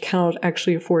wage cannot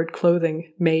actually afford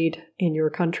clothing made in your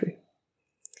country.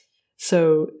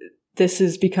 So this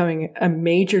is becoming a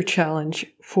major challenge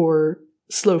for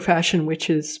slow fashion, which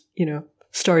is,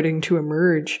 starting to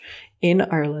emerge in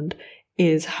Ireland,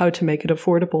 is how to make it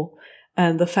affordable.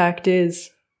 And the fact is,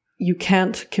 you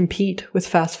can't compete with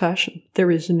fast fashion. There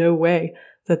is no way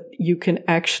that you can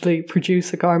actually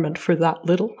produce a garment for that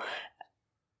little.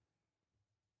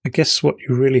 I guess what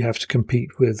you really have to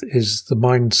compete with is the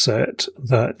mindset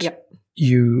that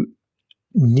you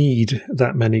need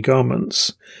that many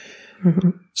garments. Mm-hmm.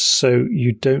 So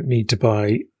you don't need to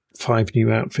buy 5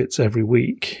 new outfits every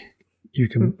week. You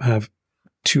can have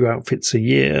 2 outfits a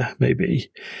year,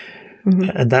 maybe.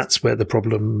 Mm-hmm. And that's where the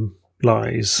problem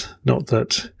lies. Not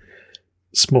that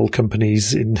small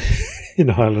companies in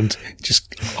Ireland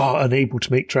just are unable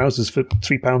to make trousers for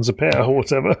 £3 a pair or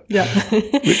whatever. Yeah,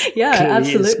 yeah,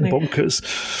 absolutely. Is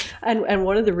bonkers. And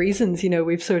one of the reasons,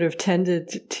 we've sort of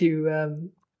tended to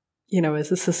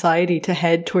as a society to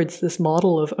head towards this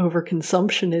model of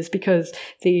overconsumption is because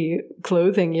the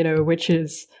clothing, which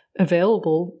is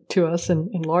available to us in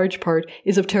large part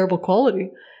is of terrible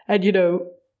quality. And,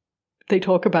 they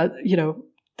talk about,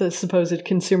 the supposed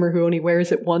consumer who only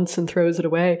wears it once and throws it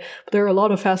away. But there are a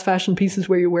lot of fast fashion pieces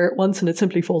where you wear it once and it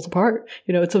simply falls apart.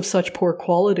 It's of such poor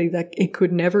quality that it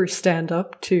could never stand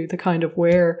up to the kind of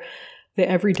wear, the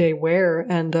everyday wear.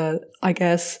 And I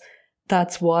guess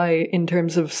that's why, in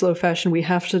terms of slow fashion, we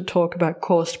have to talk about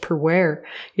cost per wear.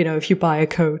 If you buy a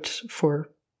coat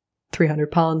for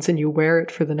 £300 and you wear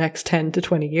it for the next 10 to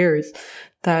 20 years,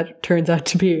 that turns out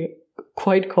to be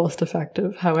quite cost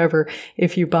effective. However,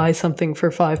 if you buy something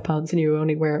for £5 and you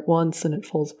only wear it once and it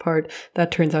falls apart,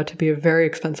 that turns out to be a very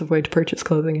expensive way to purchase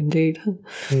clothing indeed.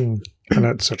 And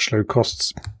at such low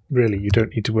costs, really, you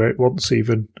don't need to wear it once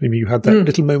even. I mean, you had that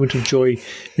little moment of joy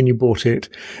when you bought it,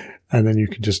 and then you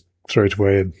can just throw it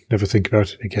away and never think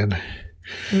about it again.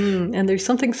 And there's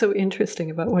something so interesting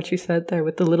about what you said there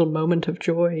with the little moment of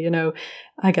joy.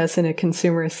 I guess in a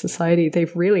consumerist society,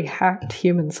 they've really hacked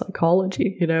human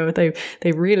psychology.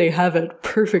 They really have it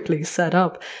perfectly set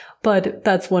up. But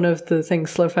that's one of the things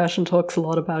slow fashion talks a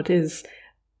lot about, is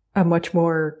a much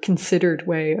more considered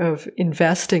way of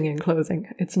investing in clothing.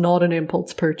 It's not an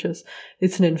impulse purchase.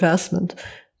 It's an investment.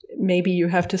 Maybe you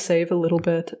have to save a little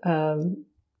bit,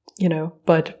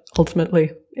 but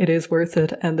ultimately it is worth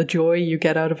it. And the joy you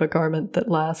get out of a garment that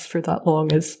lasts for that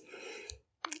long it's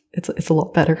a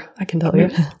lot better, I can tell you.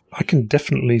 I can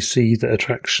definitely see the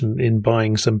attraction in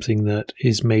buying something that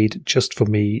is made just for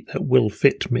me, that will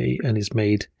fit me, and is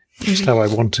made just how I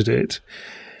wanted it.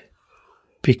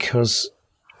 Because,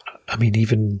 I mean,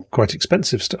 even quite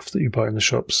expensive stuff that you buy in the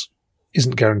shops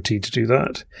isn't guaranteed to do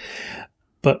that.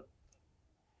 But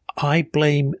I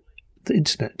blame the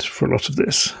internet for a lot of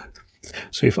this.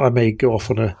 So if I may go off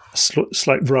on a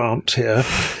slight rant here,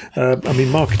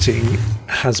 marketing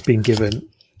has been given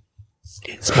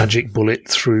its magic bullet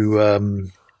through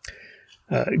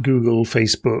Google,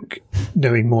 Facebook,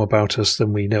 knowing more about us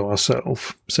than we know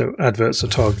ourselves. So adverts are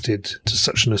targeted to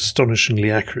such an astonishingly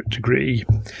accurate degree.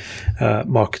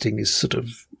 Marketing is sort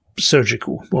of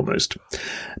surgical almost.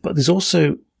 But there's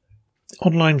also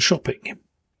online shopping,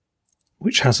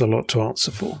 which has a lot to answer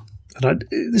for. And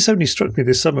this only struck me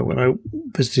this summer when I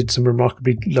visited some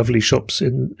remarkably lovely shops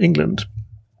in England,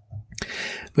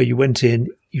 where you went in,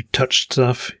 you touched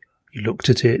stuff, you looked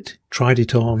at it, tried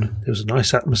it on, there was a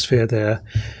nice atmosphere there,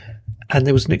 and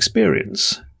there was an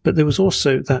experience. But there was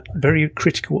also that very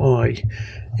critical eye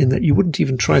in that you wouldn't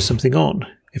even try something on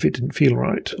if it didn't feel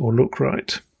right or look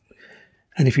right.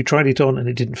 And if you tried it on and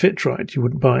it didn't fit right, you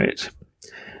wouldn't buy it.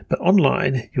 But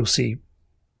online, you'll see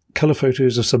colour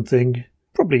photos of something,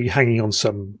 probably hanging on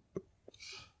some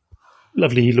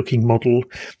lovely looking model.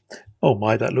 Oh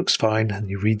my, that looks fine. And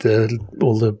you read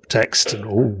all the text and,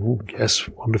 oh, yes,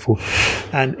 wonderful.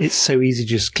 And it's so easy,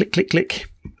 just click, click, click.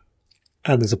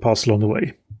 And there's a parcel on the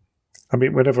way. I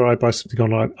mean, whenever I buy something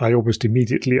online, I almost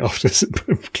immediately after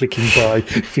clicking buy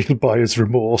feel buyer's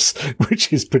remorse,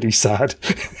 which is pretty sad.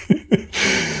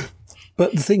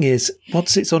 But the thing is,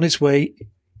 once it's on its way,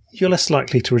 you're less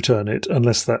likely to return it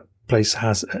unless that place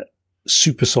has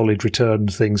super solid return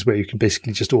things where you can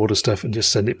basically just order stuff and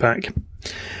just send it back.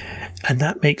 And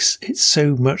that makes it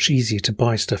so much easier to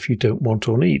buy stuff you don't want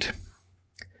or need.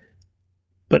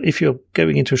 But if you're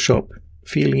going into a shop,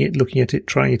 feeling it, looking at it,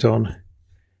 trying it on,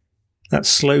 that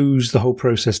slows the whole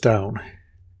process down.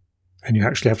 And you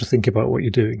actually have to think about what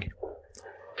you're doing.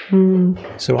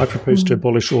 So I propose to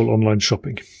abolish all online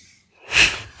shopping.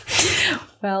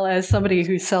 Well, as somebody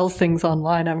who sells things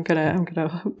online, I'm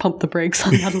gonna pump the brakes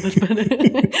on that a little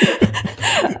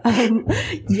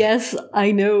bit. Yes,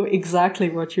 I know exactly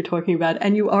what you're talking about,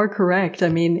 and you are correct. I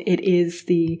mean, it is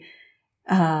the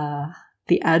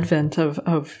advent of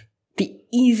the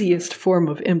easiest form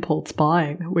of impulse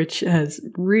buying, which has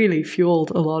really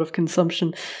fueled a lot of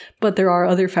consumption. But there are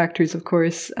other factors, of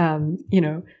course.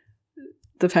 The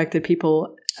fact that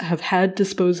people have had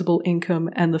disposable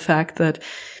income, and the fact that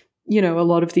a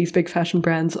lot of these big fashion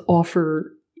brands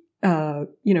offer,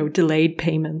 delayed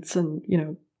payments and,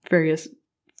 various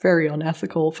very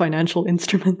unethical financial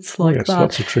instruments like that.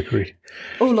 Lots of trickery.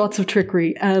 Oh, lots of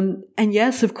trickery. And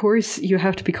yes, of course, you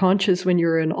have to be conscious when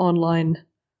you're an online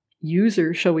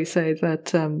user, shall we say,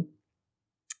 that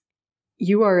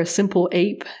you are a simple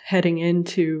ape heading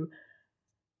into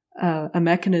a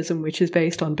mechanism which is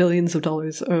based on billions of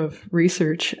dollars of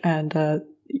research, and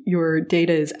your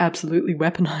data is absolutely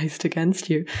weaponized against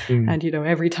you. And,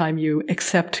 every time you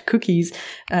accept cookies,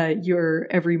 your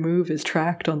every move is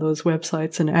tracked on those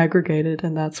websites and aggregated.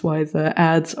 And that's why the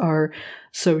ads are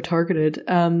so targeted.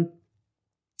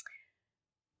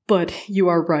 But you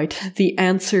are right. The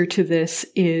answer to this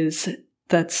is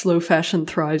that slow fashion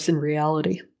thrives in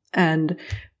reality. And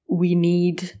we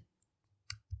need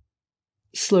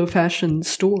slow fashion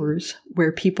stores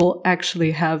where people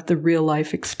actually have the real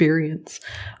life experience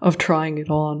of trying it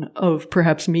on, of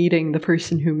perhaps meeting the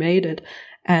person who made it,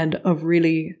 and of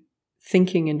really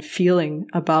thinking and feeling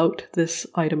about this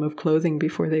item of clothing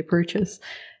before they purchase.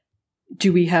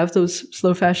 Do we have those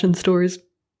slow fashion stores?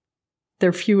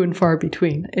 They're few and far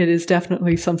between. It is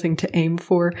definitely something to aim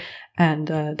for, and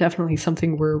definitely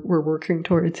something we're working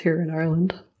towards here in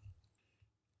Ireland.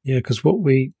 Yeah, because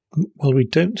we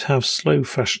don't have slow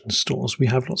fashion stores. We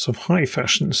have lots of high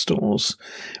fashion stores,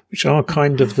 which are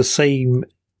kind of the same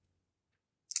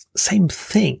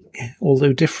thing,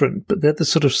 although different. But they're the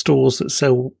sort of stores that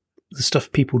sell the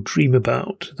stuff people dream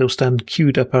about. They'll stand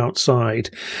queued up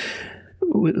outside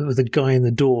with a guy in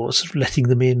the door, sort of letting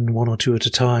them in one or two at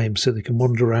a time so they can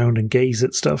wander around and gaze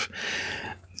at stuff.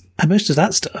 And most of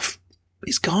that stuff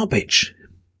is garbage.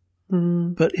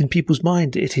 But in people's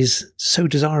mind, it is so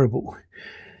desirable.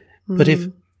 But if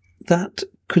that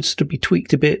could sort of be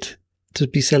tweaked a bit to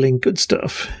be selling good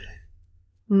stuff,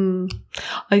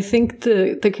 I think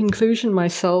the conclusion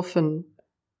myself, and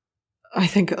I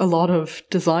think a lot of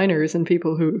designers and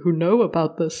people who know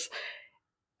about this,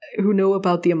 who know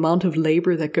about the amount of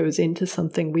labor that goes into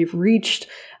something, we've reached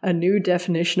a new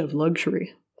definition of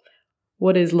luxury.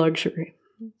 What is luxury?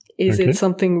 Is it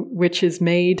something which is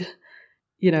made,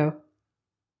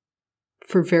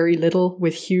 for very little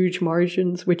with huge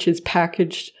margins, which is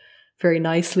packaged very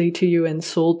nicely to you and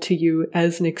sold to you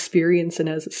as an experience and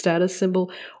as a status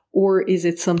symbol? Or is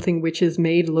it something which is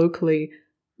made locally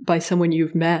by someone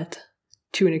you've met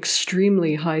to an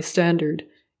extremely high standard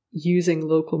using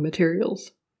local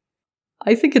materials?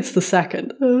 I think it's the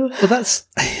second. Well, that's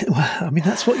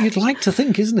what you'd like to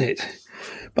think, isn't it?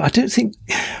 But I don't think,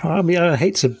 I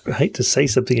hate to say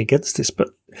something against this, but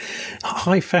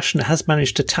high fashion has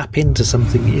managed to tap into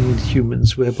something in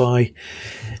humans whereby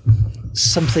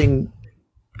something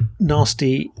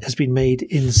nasty has been made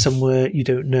in somewhere you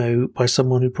don't know by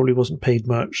someone who probably wasn't paid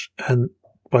much, and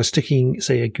by sticking,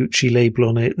 say, a Gucci label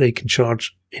on it, they can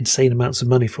charge insane amounts of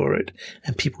money for it,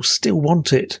 and people still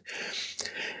want it.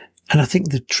 And I think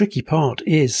the tricky part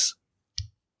is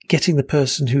getting the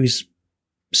person who's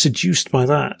seduced by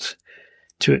that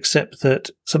to accept that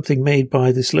something made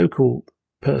by this local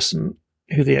person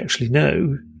who they actually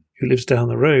know, who lives down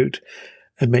the road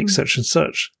and makes such and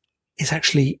such, is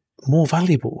actually more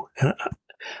valuable. And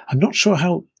I'm not sure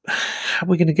how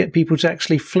we're going to get people to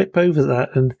actually flip over that.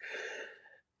 And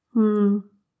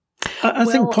I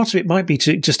think part of it might be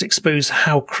to just expose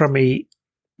how crummy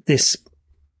the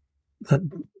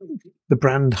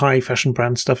brand, high fashion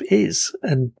brand stuff is,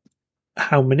 and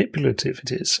how manipulative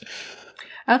it is.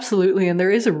 Absolutely. And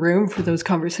there is a room for those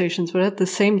conversations, but at the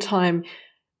same time,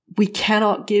 we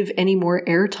cannot give any more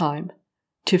airtime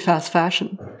to fast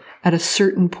fashion. At a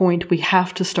certain point, we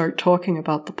have to start talking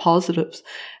about the positives,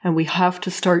 and we have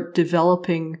to start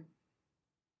developing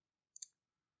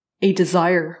a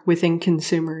desire within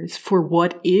consumers for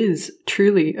what is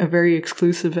truly a very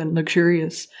exclusive and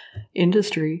luxurious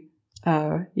industry,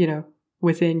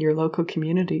 within your local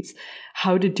communities.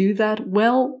 How to do that?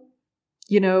 Well,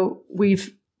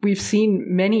 we've seen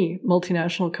many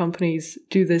multinational companies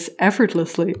do this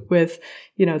effortlessly with,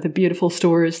 the beautiful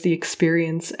stores, the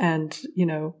experience, and,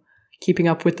 keeping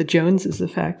up with the Joneses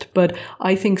effect. But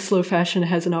I think slow fashion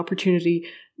has an opportunity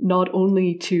not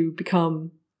only to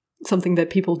become something that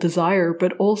people desire,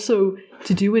 but also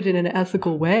to do it in an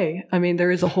ethical way. I mean, there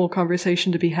is a whole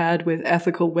conversation to be had with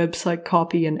ethical website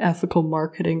copy and ethical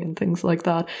marketing and things like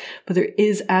that. But there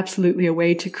is absolutely a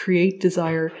way to create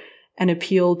desire and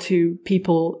appeal to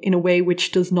people in a way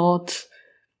which does not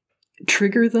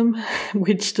trigger them,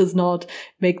 which does not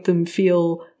make them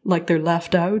feel like they're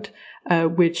left out,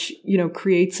 which,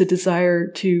 creates a desire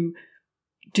to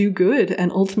do good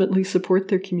and ultimately support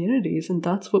their communities. And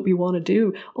that's what we want to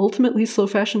do. Ultimately, slow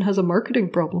fashion has a marketing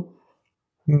problem.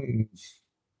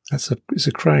 It's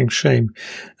a crying shame.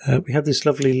 We have this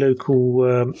lovely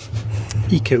local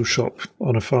eco shop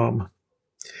on a farm,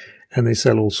 and they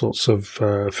sell all sorts of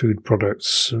food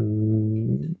products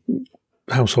and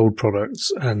household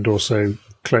products, and also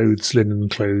clothes, linen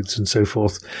clothes, and so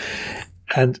forth.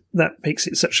 And that makes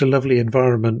it such a lovely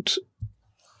environment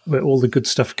where all the good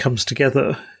stuff comes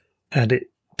together, and it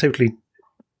totally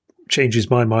changes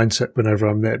my mindset whenever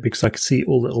I'm there, because I can see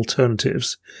all the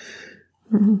alternatives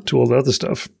to all the other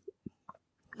stuff.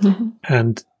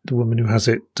 And the woman who has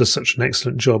it does such an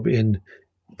excellent job in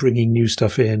bringing new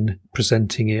stuff in,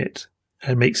 presenting it,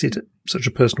 and makes it such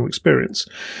a personal experience.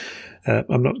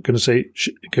 I'm not going to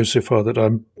go so far that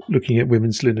I'm looking at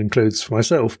women's linen clothes for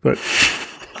myself, but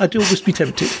I'd always be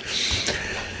tempted.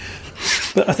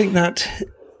 But I think that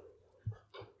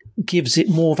gives it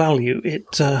more value. It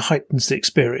heightens the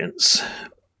experience.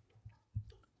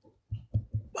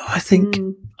 I think,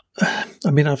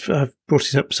 I've brought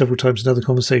it up several times in other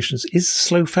conversations. Is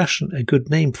slow fashion a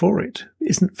good name for it?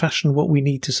 Isn't fashion what we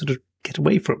need to sort of get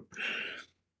away from?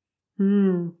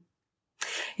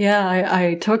 Yeah,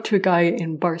 I talked to a guy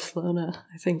in Barcelona,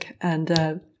 I think,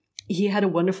 and he had a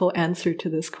wonderful answer to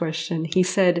this question. He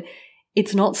said,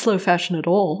 it's not slow fashion at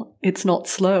all. It's not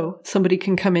slow. Somebody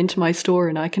can come into my store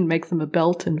and I can make them a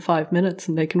belt in 5 minutes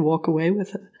and they can walk away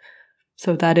with it.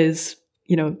 So that is,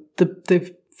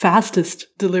 the fastest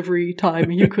delivery time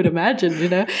you could imagine,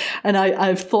 And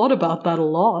I've thought about that a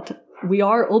lot. We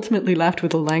are ultimately left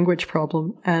with a language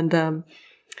problem. And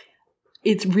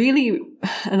it's really,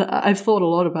 and I've thought a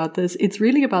lot about this, it's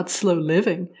really about slow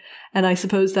living. And I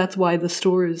suppose that's why the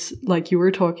stores, like you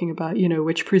were talking about,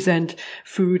 which present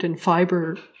food and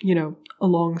fiber,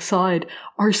 alongside,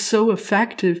 are so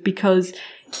effective, because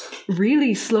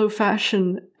really slow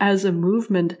fashion as a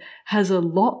movement has a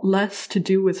lot less to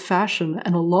do with fashion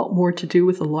and a lot more to do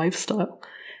with a lifestyle.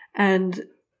 And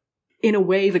in a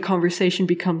way, the conversation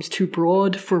becomes too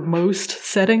broad for most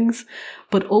settings,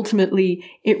 but ultimately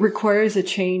it requires a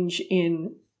change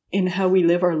in how we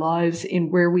live our lives, in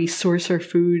where we source our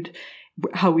food,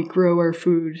 how we grow our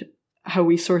food, how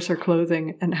we source our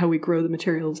clothing, and how we grow the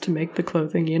materials to make the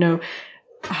clothing. You know,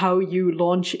 how you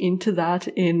launch into that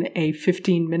in a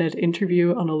 15-minute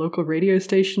interview on a local radio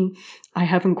station, I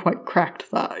haven't quite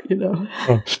cracked that, you know.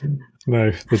 Oh,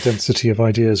 no, the density of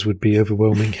ideas would be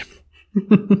overwhelming.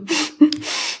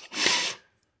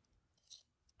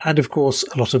 And of course,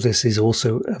 a lot of this is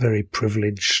also a very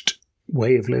privileged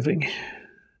way of living.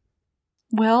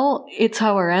 Well, it's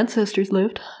how our ancestors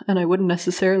lived, and I wouldn't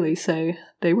necessarily say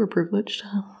they were privileged.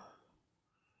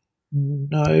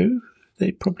 No,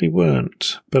 they probably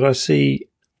weren't. But I see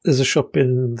there's a shop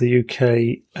in the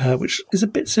UK which is a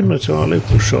bit similar to our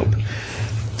local shop.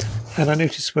 And I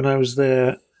noticed when I was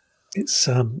there, it's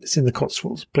in the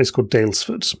Cotswolds, a place called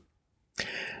Daylesford.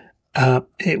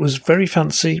 It was very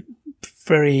fancy,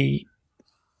 very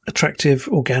attractive,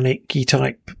 organic-y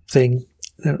type thing.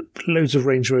 There were loads of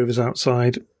Range Rovers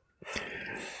outside,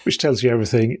 which tells you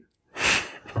everything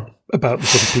about the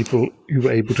sort of people who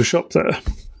were able to shop there.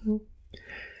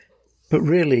 But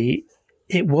really,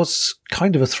 it was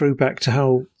kind of a throwback to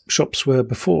how shops were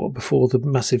before the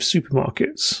massive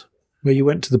supermarkets, where you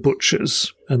went to the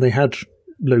butchers and they had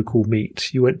local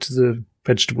meat. You went to the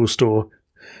vegetable store,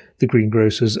 the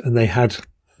greengrocers, and they had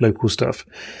local stuff.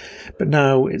 But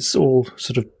now it's all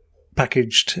sort of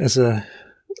packaged as a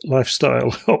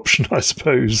lifestyle option, I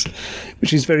suppose,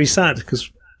 which is very sad,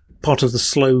 because part of the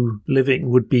slow living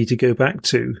would be to go back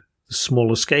to the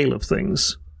smaller scale of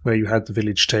things, where you had the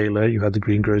village tailor, you had the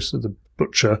greengrocer, the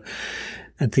butcher,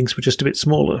 and things were just a bit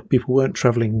smaller. People weren't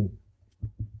travelling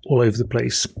all over the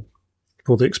place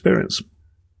for the experience.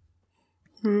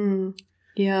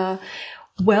 Yeah.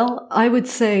 Well, I would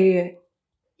say,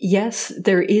 yes,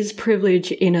 there is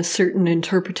privilege in a certain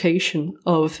interpretation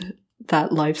of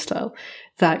that lifestyle,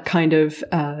 that kind of,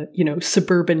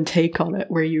 suburban take on it,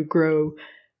 where you grow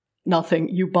nothing.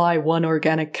 You buy one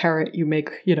organic carrot, you make,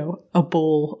 a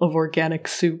bowl of organic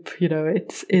soup.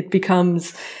 It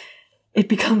becomes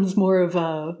more of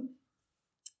a,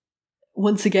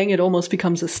 once again, it almost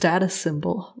becomes a status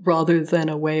symbol rather than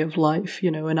a way of life,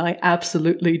 and I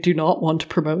absolutely do not want to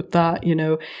promote that,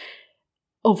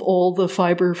 Of all the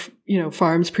fiber,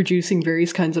 farms producing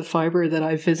various kinds of fiber that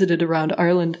I've visited around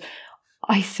Ireland,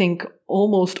 I think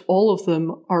almost all of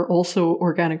them are also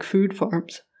organic food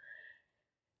farms.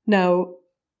 Now,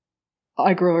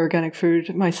 I grow organic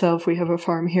food myself. We have a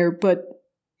farm here, but,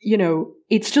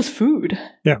 it's just food.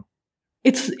 Yeah.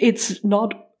 It's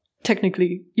not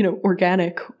technically,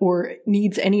 organic or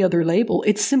needs any other label.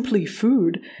 It's simply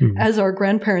food, as our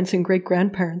grandparents and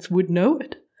great-grandparents would know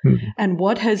it. And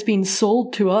what has been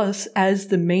sold to us as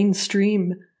the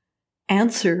mainstream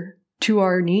answer to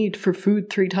our need for food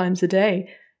 3 times a day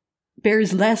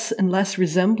bears less and less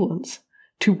resemblance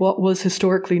to what was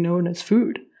historically known as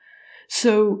food.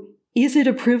 So is it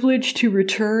a privilege to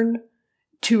return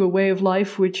to a way of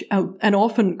life which, and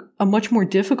often a much more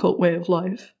difficult way of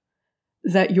life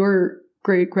that your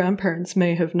great-grandparents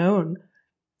may have known?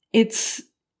 It's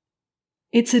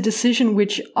a decision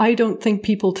which I don't think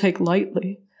people take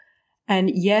lightly.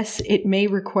 And yes, it may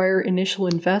require initial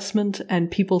investment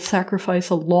and people sacrifice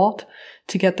a lot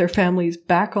to get their families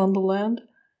back on the land.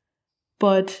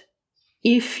 But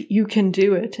if you can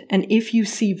do it, and if you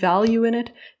see value in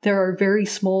it, there are very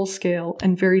small scale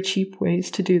and very cheap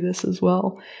ways to do this as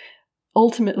well.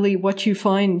 Ultimately, what you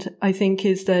find, I think,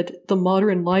 is that the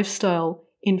modern lifestyle,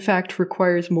 in fact,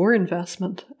 requires more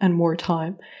investment and more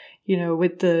time.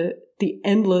 With the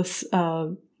endless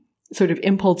sort of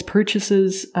impulse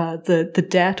purchases, the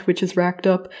debt which is racked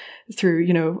up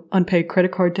through, unpaid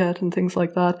credit card debt and things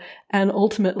like that. And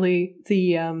ultimately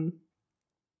the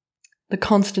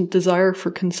constant desire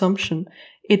for consumption.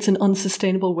 It's an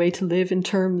unsustainable way to live in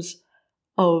terms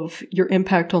of your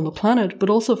impact on the planet, but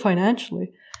also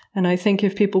financially. And I think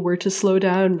if people were to slow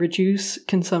down, reduce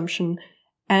consumption,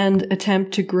 and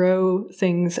attempt to grow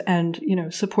things and,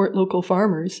 support local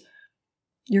farmers,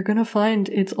 you're going to find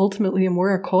it's ultimately a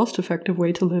more cost-effective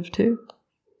way to live too.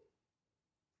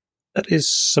 That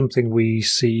is something we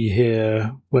see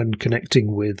here when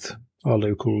connecting with our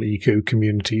local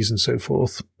eco-communities and so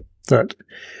forth, that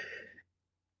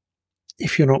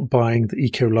if you're not buying the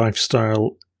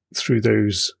eco-lifestyle through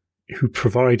those who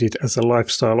provide it as a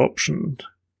lifestyle option,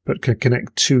 but can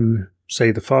connect to,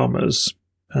 say, the farmers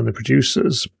and the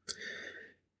producers,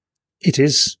 it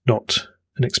is not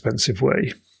an expensive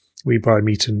way. We buy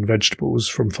meat and vegetables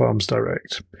from farms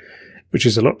direct, which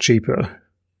is a lot cheaper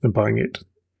than buying it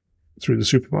through the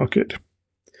supermarket.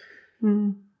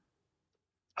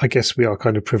 I guess we are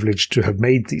kind of privileged to have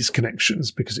made these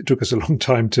connections because it took us a long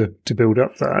time to build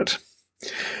up that.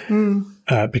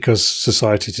 Because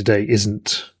society today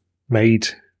isn't made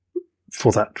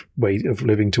for that way of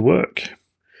living to work.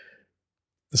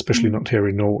 Especially not here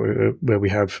in Norway, where we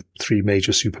have 3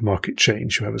 major supermarket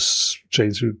chains who have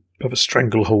a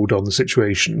stranglehold on the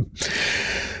situation.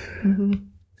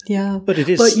 Yeah. But it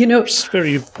is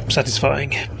very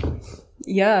satisfying.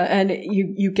 Yeah, and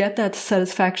you get that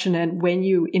satisfaction, and when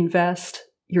you invest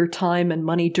your time and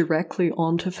money directly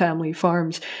onto family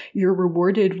farms, you're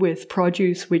rewarded with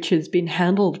produce which has been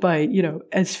handled by,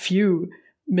 as few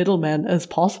middlemen as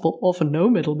possible, often no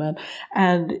middlemen.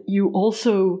 And you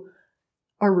also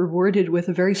are rewarded with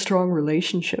a very strong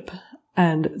relationship.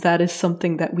 And that is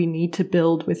something that we need to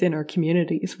build within our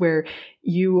communities, where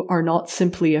you are not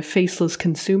simply a faceless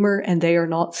consumer and they are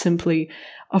not simply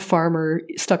a farmer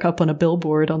stuck up on a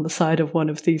billboard on the side of one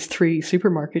of these 3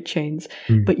 supermarket chains,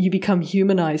 but you become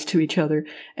humanized to each other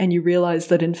and you realize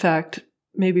that, in fact,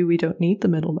 maybe we don't need the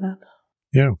middleman.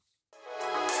 Yeah.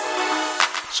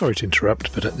 Sorry to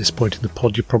interrupt, but at this point in the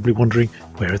pod, you're probably wondering,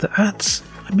 where are the ads?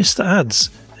 I missed the ads.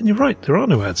 And you're right, there are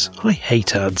no ads. I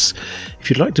hate ads. If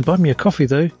you'd like to buy me a coffee,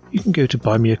 though, you can go to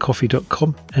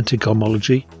buymeacoffee.com, enter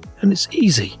Gomology, and it's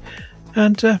easy.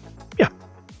 And,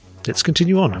 let's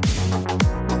continue on.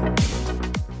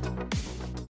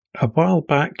 A while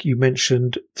back, you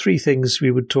mentioned 3 things we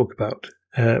would talk about.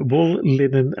 Wool,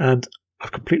 linen, and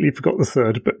I've completely forgot the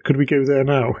third, but could we go there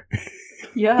now?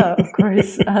 Yeah, of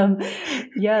course.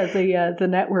 The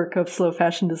network of slow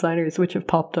fashion designers which have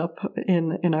popped up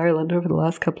in Ireland over the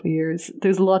last couple of years.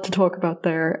 There's a lot to talk about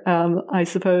there. I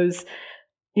suppose,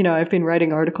 I've been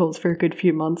writing articles for a good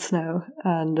few months now,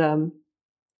 and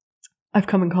I've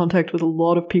come in contact with a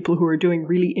lot of people who are doing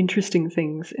really interesting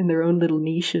things in their own little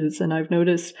niches. And I've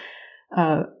noticed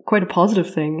quite a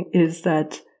positive thing is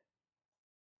that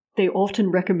they often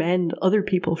recommend other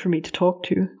people for me to talk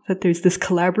to, that there's this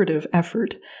collaborative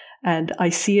effort. And I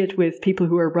see it with people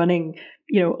who are running,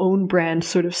 own brand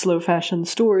sort of slow fashion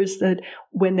stores, that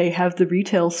when they have the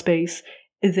retail space,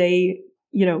 they,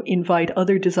 invite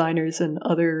other designers and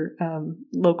other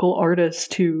local artists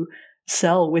to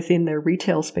sell within their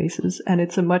retail spaces. And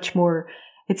it's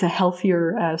a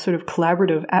healthier sort of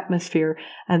collaborative atmosphere.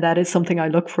 And that is something I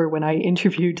look for when I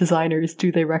interview designers.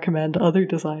 Do they recommend other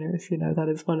designers? That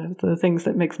is one of the things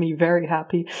that makes me very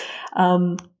happy.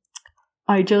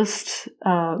 I just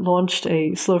launched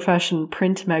a slow fashion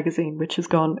print magazine, which has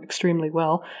gone extremely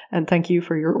well. And thank you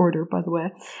for your order, by the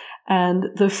way. And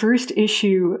the first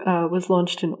issue was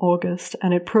launched in August,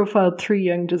 and it profiled 3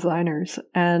 young designers.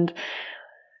 And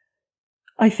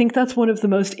I think that's one of the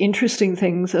most interesting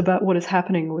things about what is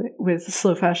happening with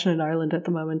slow fashion in Ireland at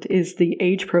the moment is the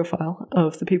age profile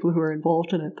of the people who are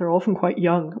involved in it. They're often quite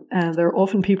young, and they're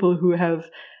often people who have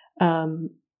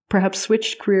perhaps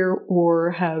switched career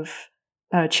or have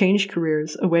changed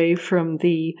careers away from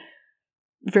the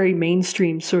very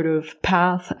mainstream sort of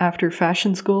path after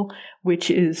fashion school,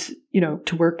 which is,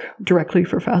 to work directly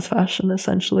for fast fashion,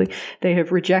 essentially. They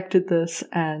have rejected this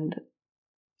and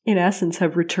in essence,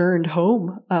 have returned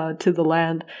home to the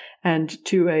land and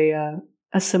to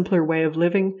a simpler way of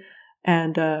living.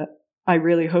 And I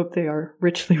really hope they are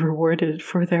richly rewarded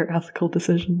for their ethical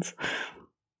decisions.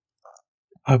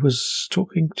 I was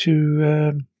talking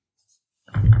to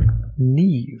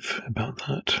Neve about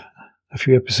that a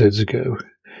few episodes ago,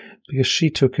 because she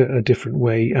took a different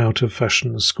way out of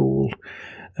fashion school.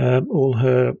 All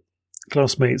her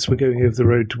classmates were going over the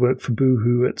road to work for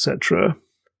Boohoo, etc.,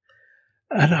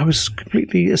 and I was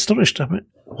completely astonished. I mean,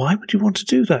 why would you want to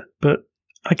do that? But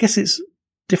I guess it's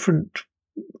different.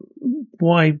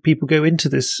 Why people go into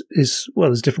this is,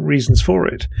 there's different reasons for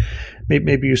it.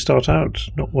 Maybe you start out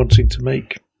not wanting to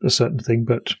make a certain thing,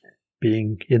 but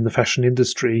being in the fashion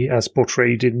industry as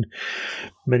portrayed in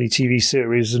many TV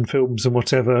series and films and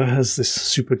whatever as this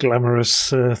super glamorous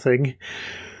thing.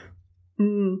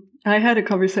 I had a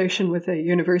conversation with a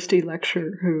university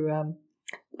lecturer who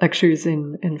lectures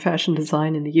in fashion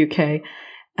design in the UK,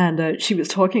 and she was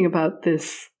talking about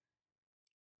this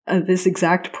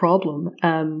exact problem.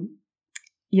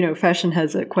 Fashion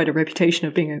has quite a reputation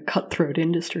of being a cutthroat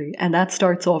industry, and that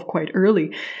starts off quite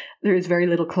early. There is very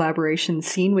little collaboration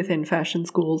seen within fashion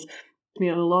schools. A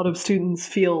lot of students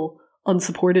feel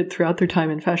unsupported throughout their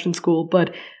time in fashion school,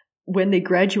 but when they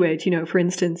graduate, for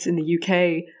instance, in the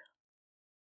UK,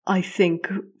 I think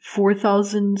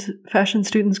 4,000 fashion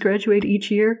students graduate each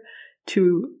year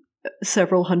to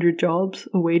several hundred jobs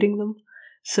awaiting them.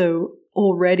 So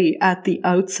already at the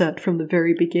outset, from the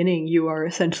very beginning, you are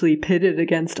essentially pitted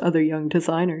against other young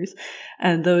designers.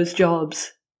 And those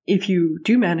jobs, if you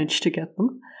do manage to get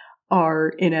them, are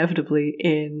inevitably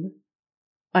in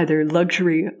either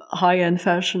luxury, high-end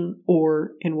fashion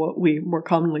or in what we more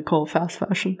commonly call fast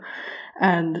fashion.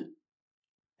 And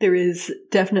there is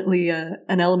definitely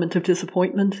an element of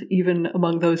disappointment, even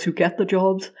among those who get the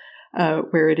jobs,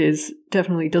 where it is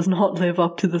definitely does not live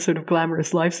up to the sort of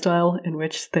glamorous lifestyle in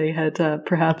which they had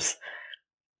perhaps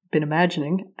been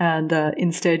imagining. And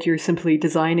instead, you're simply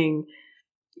designing,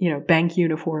 bank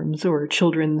uniforms or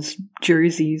children's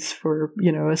jerseys for,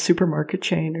 a supermarket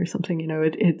chain or something.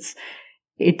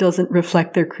 It doesn't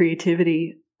reflect their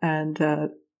creativity and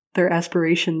their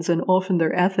aspirations and often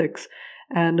their ethics.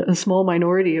 And a small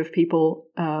minority of people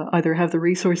either have the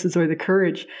resources or the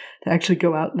courage to actually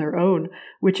go out on their own,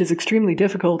 which is extremely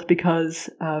difficult because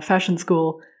fashion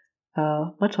school,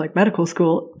 much like medical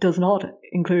school, does not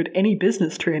include any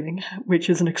business training, which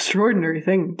is an extraordinary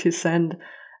thing to send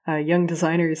young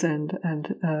designers and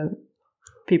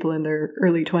people in their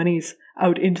early 20s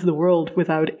out into the world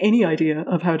without any idea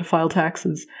of how to file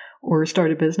taxes or start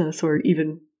a business or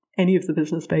even any of the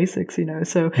business basics,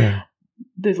 So yeah.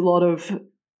 There's a lot of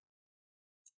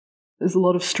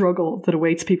struggle that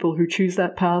awaits people who choose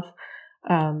that path,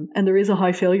 and there is a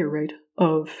high failure rate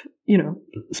of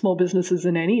small businesses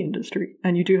in any industry,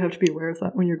 and you do have to be aware of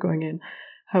that when you're going in.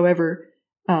 However,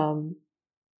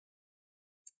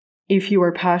 if you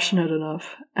are passionate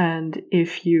enough, and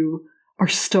if you are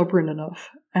stubborn enough,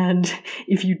 and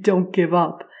if you don't give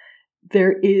up,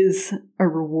 there is a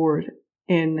reward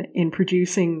in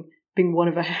producing, being one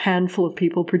of a handful of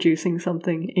people producing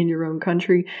something in your own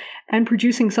country and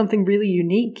producing something really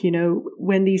unique.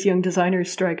 When these young designers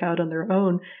strike out on their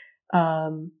own,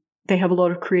 they have a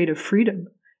lot of creative freedom.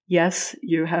 Yes,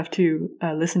 you have to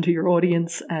listen to your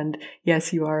audience, and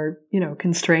yes, you are,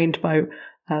 constrained by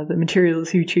the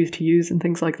materials you choose to use and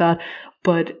things like that.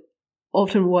 But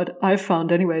often what I've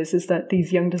found anyways is that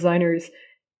these young designers,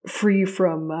 free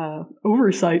from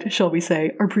oversight, shall we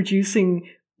say, are producing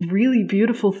really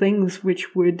beautiful things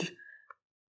which would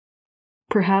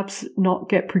perhaps not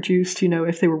get produced,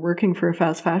 if they were working for a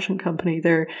fast fashion company.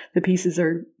 The pieces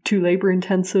are too labor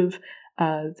intensive.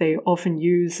 They often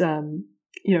use,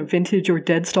 vintage or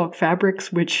dead stock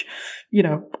fabrics, which,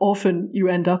 often you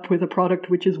end up with a product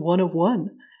which is one of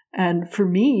one. And for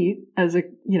me, as a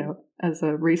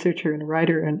researcher and a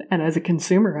writer and as a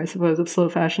consumer, I suppose, of slow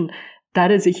fashion, that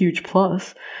is a huge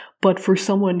plus. But for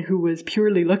someone who was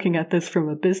purely looking at this from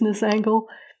a business angle,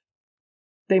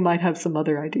 they might have some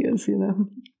other ideas,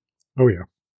 Oh, yeah.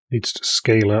 Needs to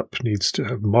scale up, needs to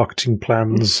have marketing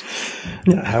plans.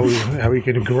 How are we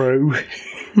going to grow?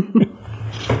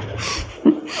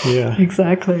 Yeah.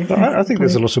 Exactly. I think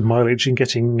there's a lot of mileage in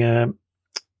getting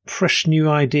fresh new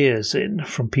ideas in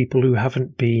from people who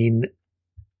haven't been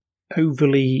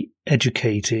overly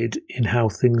educated in how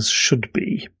things should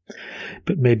be,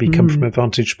 but maybe come from a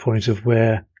vantage point of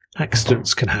where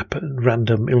accidents can happen,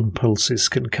 random impulses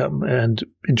can come, and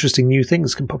interesting new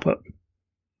things can pop up.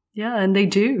 Yeah, and they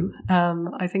do.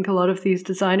 I think a lot of these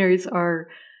designers are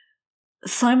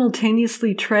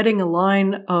simultaneously treading a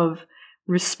line of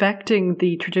respecting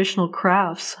the traditional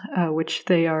crafts, which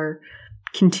they are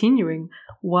continuing,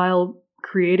 while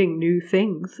creating new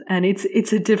things. And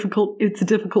it's a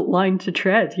difficult line to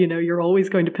tread. You're always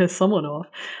going to piss someone off.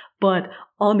 But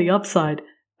on the upside,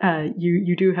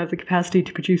 you do have the capacity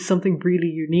to produce something really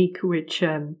unique, which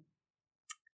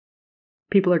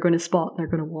people are going to spot and they're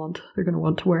going to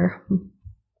want to wear.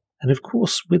 And of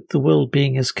course, with the world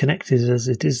being as connected as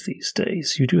it is these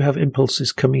days, you do have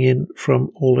impulses coming in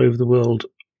from all over the world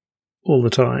all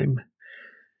the time.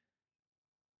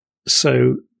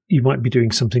 So you might be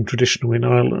doing something traditional in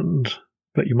Ireland,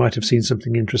 but you might have seen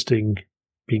something interesting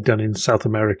being done in South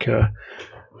America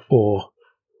or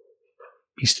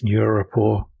Eastern Europe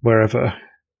or wherever,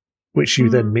 which you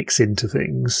then mix into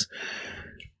things.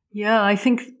 Yeah, I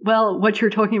think, what you're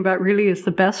talking about really is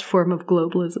the best form of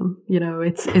globalism.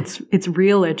 It's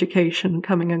real education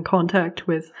coming in contact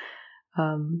with,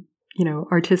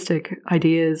 artistic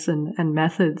ideas and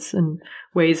methods and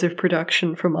ways of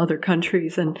production from other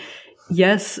countries. And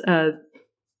yes, the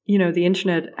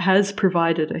internet has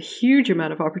provided a huge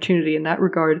amount of opportunity in that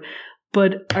regard.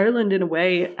 But Ireland, in a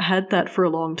way, had that for a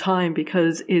long time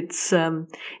because it's a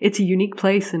unique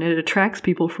place and it attracts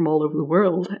people from all over the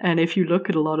world. And if you look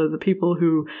at a lot of the people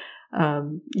who,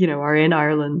 are in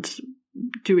Ireland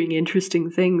doing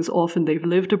interesting things, often they've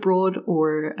lived abroad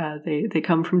or they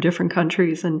come from different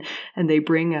countries and they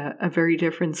bring a very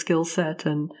different skill set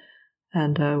and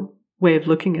way of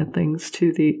looking at things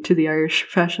to the Irish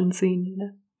fashion scene. You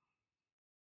know?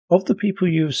 Of the people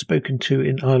you've spoken to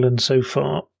in Ireland so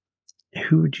far,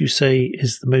 who would you say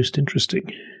is the most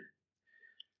interesting?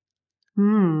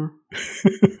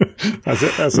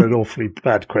 That's an awfully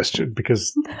bad question,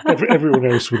 because everyone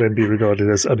else would then be regarded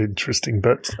as uninteresting.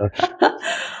 But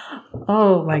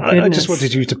oh my goodness! I just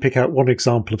wanted you to pick out one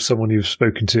example of someone you've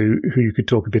spoken to who you could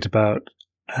talk a bit about.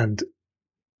 And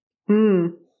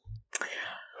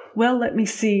well, let me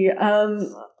see.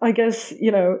 I guess,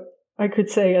 I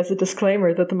could say as a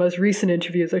disclaimer that the most recent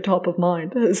interviews are top of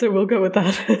mind. So we'll go with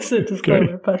that as a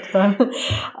disclaimer. Okay. But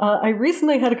I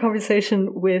recently had a conversation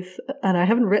with, and I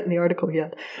haven't written the article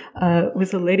yet,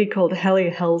 with a lady called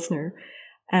Helle Helsner.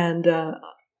 And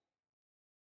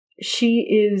she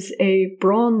is a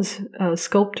bronze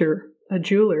sculptor, a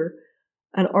jeweler,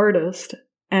 an artist,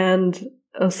 and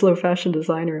a slow fashion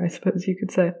designer, I suppose you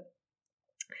could say.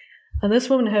 And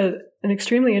this woman had an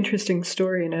extremely interesting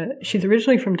story in it. She's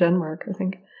originally from Denmark, I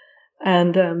think.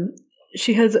 And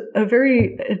she has a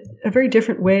very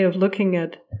different way of looking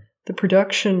at the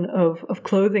production of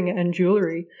clothing and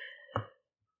jewelry,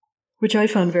 which I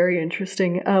found very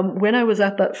interesting. When I was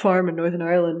at that farm in Northern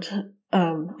Ireland,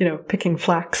 picking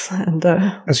flax and...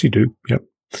 as you do, yep.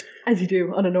 As you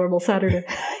do on a normal Saturday.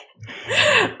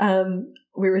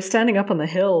 We were standing up on the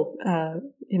hill.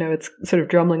 It's sort of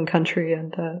drumlin country,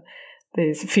 and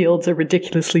these fields are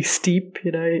ridiculously steep.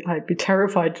 I'd be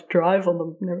terrified to drive on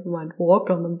them, never mind walk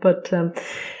on them. But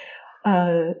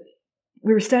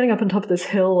we were standing up on top of this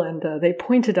hill, and they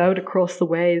pointed out across the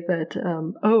way that,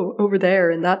 over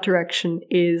there in that direction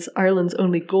is Ireland's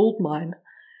only gold mine.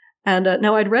 And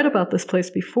now I'd read about this place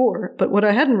before, but what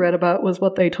I hadn't read about was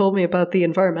what they told me about the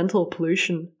environmental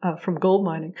pollution from gold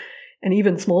mining, and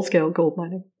even small-scale gold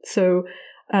mining. So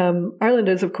Ireland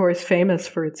is, of course, famous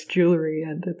for its jewelry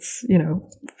and its,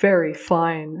 very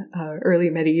fine early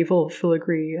medieval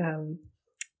filigree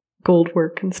gold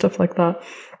work and stuff like that.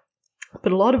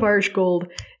 But a lot of Irish gold,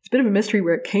 it's a bit of a mystery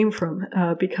where it came from,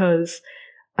 because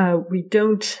we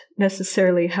don't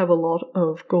necessarily have a lot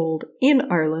of gold in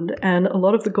Ireland, and a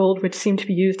lot of the gold which seemed to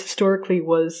be used historically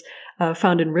was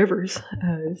found in rivers,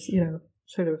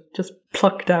 sort of just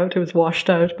plucked out. It was washed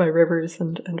out by rivers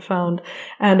and found.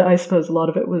 And I suppose a lot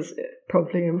of it was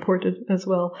probably imported as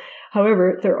well.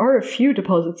 However, there are a few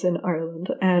deposits in Ireland,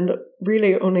 and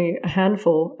really only a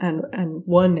handful, and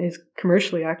one is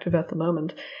commercially active at the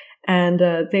moment. And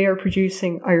they are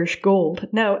producing Irish gold.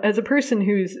 Now, as a person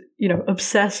who's,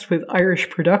 obsessed with Irish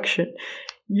production,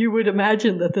 you would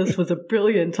imagine that this was a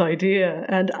brilliant idea.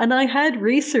 And I had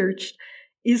researched,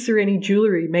 is there any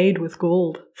jewelry made with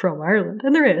gold from Ireland?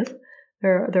 And there is.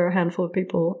 There are a handful of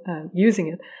people using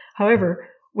it. However,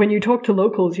 when you talk to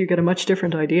locals, you get a much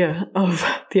different idea of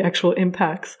the actual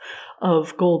impacts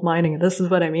of gold mining. And this is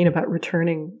what I mean about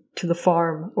returning to the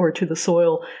farm or to the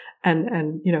soil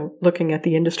and looking at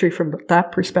the industry from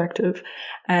that perspective.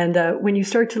 And when you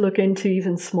start to look into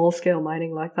even small-scale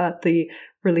mining like that, the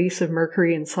release of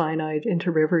mercury and cyanide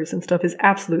into rivers and stuff is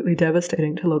absolutely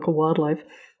devastating to local wildlife.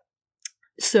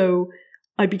 So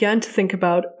I began to think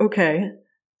about, okay,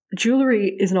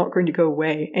 jewelry is not going to go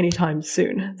away anytime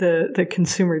soon, the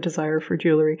consumer desire for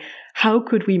jewelry. How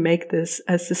could we make this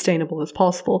as sustainable as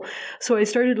possible? So I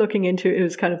started looking into, it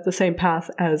was kind of the same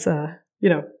path as,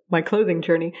 my clothing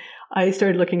journey. I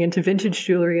started looking into vintage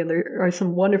jewelry, and there are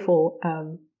some wonderful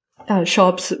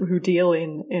shops who deal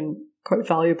in quite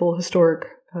valuable historic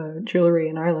jewelry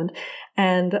in Ireland,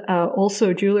 and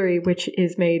also jewelry which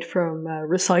is made from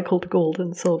recycled gold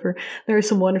and silver. There are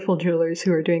some wonderful jewelers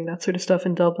who are doing that sort of stuff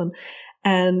in Dublin.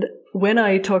 And when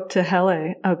I talked to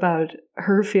Helle about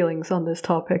her feelings on this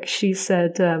topic, she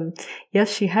said,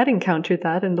 yes, she had encountered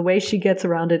that, and the way she gets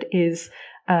around it is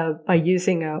by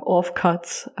using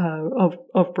offcuts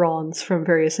of bronze from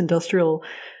various industrial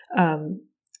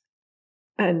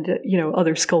and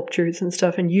other sculptures and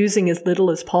stuff, and using as little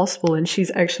as possible. And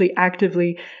she's actually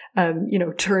actively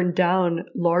turned down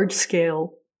large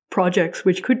scale projects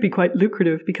which could be quite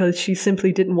lucrative because she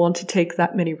simply didn't want to take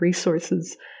that many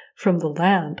resources from the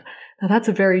land. Now that's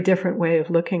a very different way of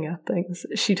looking at things.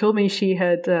 She told me she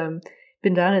had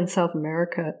been down in South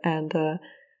America, and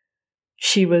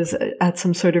she was at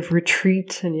some sort of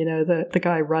retreat, and the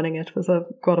guy running it was a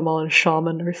Guatemalan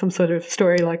shaman or some sort of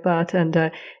story like that.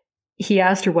 And he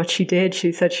asked her what she did.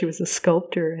 She said she was a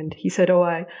sculptor, and he said,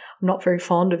 I'm not very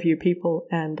fond of you people.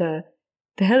 And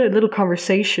they had a little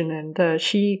conversation, and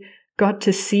she got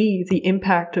to see the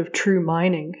impact of true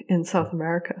mining in South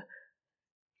America.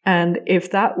 And if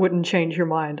that wouldn't change your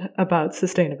mind about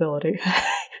sustainability,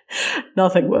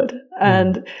 nothing would.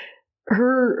 And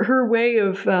her way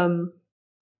of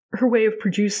her way of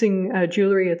producing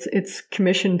jewelry. It's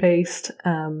commission based,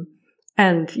 and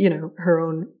her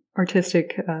own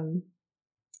artistic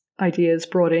ideas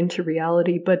brought into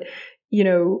reality. But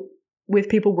with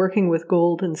people working with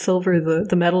gold and silver,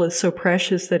 the metal is so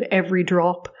precious that every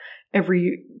drop,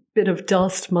 every bit of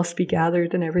dust must be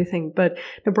gathered and everything. But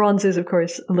the bronze is, of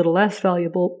course, a little less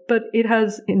valuable, but it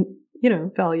has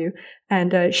value.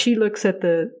 And she looks at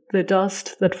the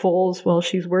dust that falls while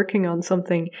she's working on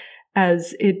something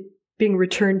as it being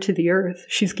returned to the earth.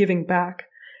 She's giving back.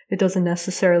 It doesn't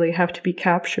necessarily have to be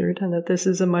captured, and that this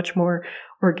is a much more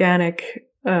organic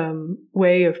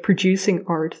way of producing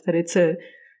art, that it's a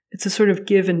sort of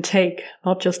give and take,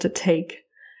 not just a take.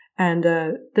 And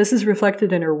this is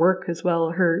reflected in her work as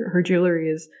well. Her jewelry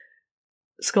is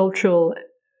sculptural,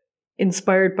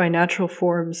 inspired by natural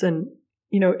forms, and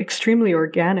extremely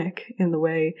organic in the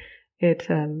way it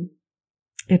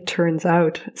turns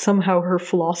out. Somehow her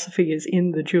philosophy is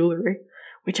in the jewelry,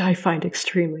 which I find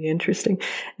extremely interesting.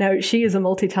 Now, she is a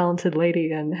multi-talented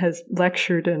lady and has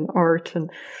lectured in art and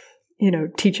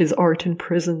teaches art in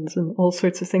prisons and all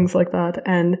sorts of things like that.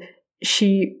 And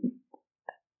she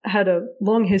had a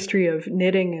long history of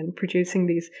knitting and producing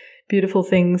these beautiful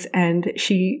things. And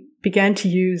she began to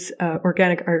use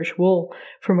organic Irish wool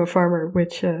from a farmer,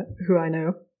 who I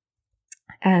know.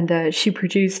 And she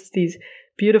produced these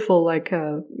beautiful,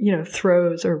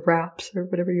 throws or wraps or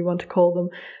whatever you want to call them,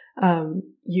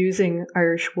 using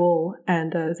Irish wool.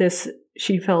 And this,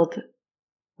 she felt,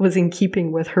 was in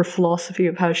keeping with her philosophy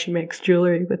of how she makes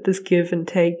jewelry, with this give and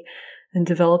take and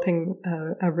developing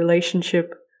a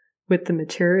relationship with the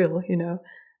material,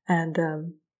 and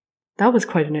that was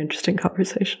quite an interesting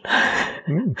conversation.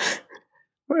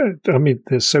 Well, I mean,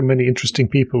 there's so many interesting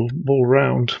people all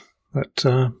around that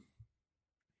you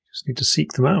just need to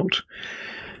seek them out.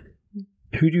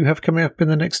 Who do you have coming up in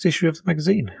the next issue of the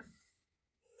magazine?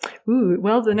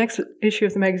 Well, the next issue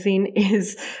of the magazine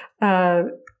is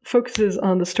focuses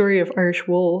on the story of Irish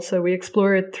wool. So we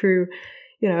explore it through,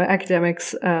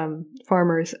 academics,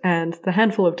 farmers, and the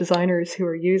handful of designers who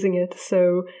are using it.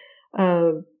 So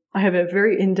I have a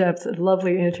very in-depth,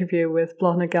 lovely interview with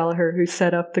Bláthnaid Gallagher, who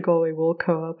set up the Galway Wool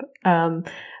Co-op, and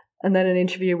then an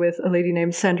interview with a lady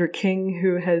named Sandra King,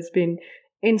 who has been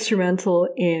instrumental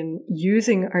in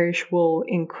using Irish wool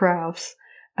in crafts.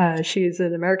 She is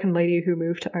an American lady who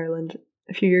moved to Ireland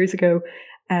a few years ago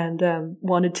and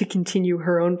wanted to continue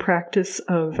her own practice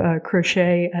of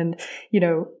crochet, and,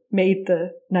 made the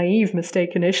naive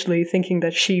mistake initially thinking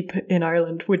that sheep in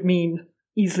Ireland would mean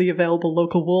easily available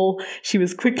local wool. She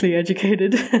was quickly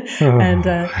educated and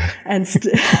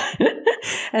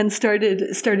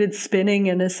started spinning,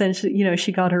 and essentially,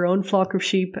 she got her own flock of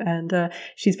sheep, and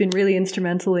she's been really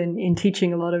instrumental in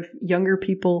teaching a lot of younger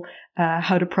people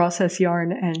how to process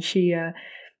yarn. And she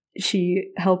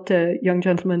helped a young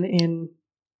gentleman in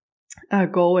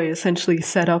Galway essentially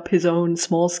set up his own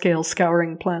small-scale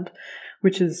scouring plant,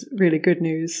 which is really good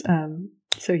news.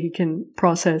 So he can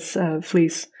process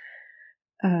fleece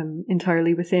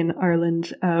entirely within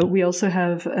Ireland. We also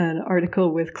have an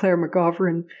article with Claire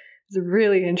McGovern. She's a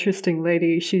really interesting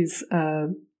lady. She's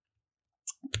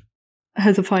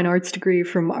has a fine arts degree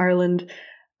from Ireland,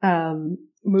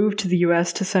 moved to the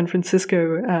US, to San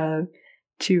Francisco,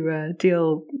 to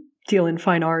deal in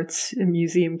fine arts,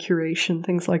 museum curation,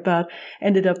 things like that.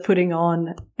 Ended up putting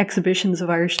on exhibitions of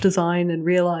Irish design and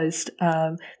realized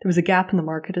there was a gap in the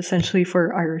market essentially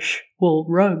for Irish wool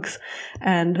rugs.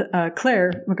 And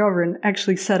Claire McGovern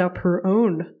actually set up her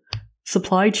own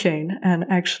supply chain and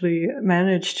actually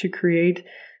managed to create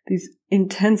these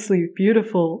intensely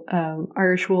beautiful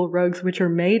Irish wool rugs, which are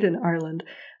made in Ireland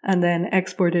and then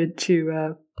exported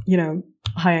to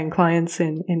high-end clients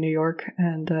in New York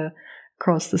and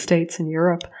across the States and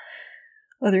Europe.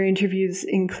 Other interviews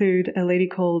include a lady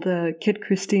called Kit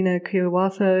Christina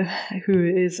Kiawatha, who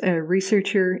is a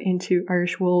researcher into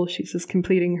Irish wool. She's just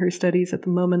completing her studies at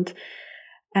the moment.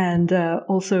 And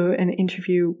also an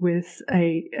interview with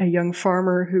a young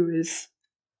farmer who is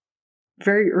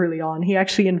very early on. He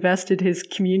actually invested his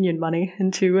communion money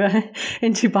into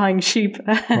buying sheep.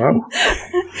 Wow.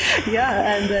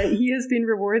 Yeah, and he has been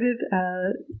rewarded.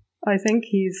 I think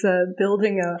he's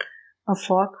building a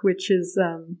flock which is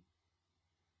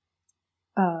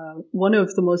one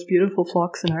of the most beautiful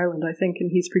flocks in Ireland, I think, and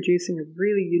he's producing a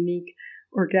really unique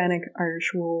organic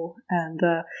Irish wool. And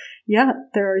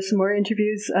there are some more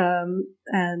interviews,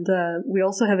 and we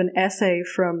also have an essay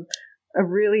from a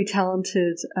really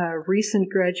talented recent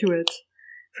graduate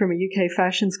from a UK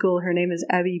fashion school. Her name is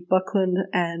Abby Buckland,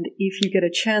 and if you get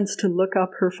a chance to look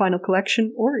up her final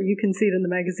collection, or you can see it in the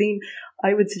magazine,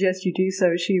 I would suggest you do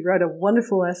so. She wrote a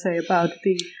wonderful essay about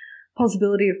the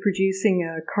possibility of producing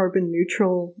carbon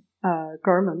neutral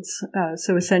garments.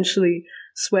 So essentially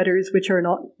sweaters which are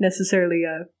not necessarily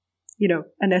a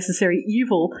necessary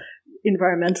evil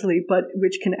environmentally, but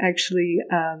which can actually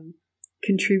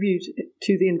contribute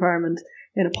to the environment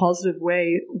in a positive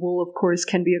way. Wool, of course,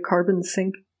 can be a carbon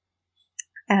sink.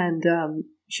 And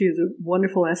she has a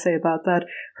wonderful essay about that.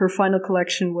 Her final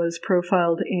collection was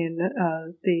profiled in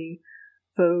the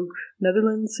Vogue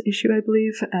Netherlands issue, I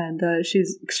believe, and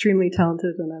she's extremely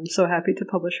talented, and I'm so happy to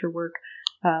publish her work.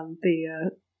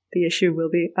 The issue will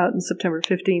be out on September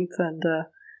 15th, and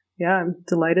I'm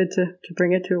delighted to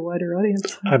bring it to a wider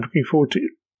audience. I'm looking forward to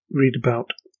read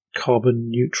about carbon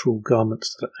neutral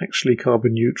garments that are actually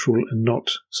carbon neutral and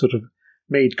not sort of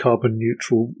made carbon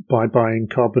neutral by buying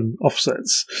carbon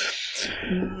offsets.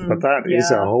 But that is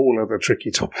a whole other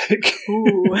tricky topic.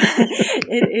 Ooh,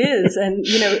 it is. And,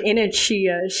 in it,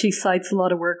 she cites a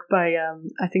lot of work by,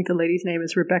 I think the lady's name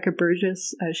is Rebecca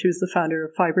Burgess. She was the founder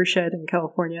of Fibershed in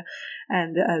California.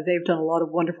 And they've done a lot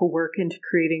of wonderful work into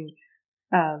creating,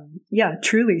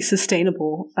 truly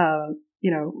sustainable,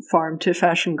 farm to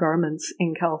fashion garments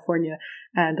in California.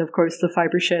 And of course, the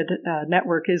Fibershed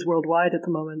network is worldwide at the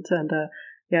moment. And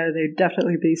there'd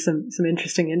definitely be some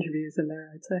interesting interviews in there,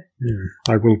 I'd say.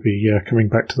 I will be coming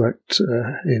back to that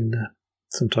in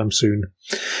sometime soon.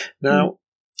 Now,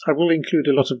 I will include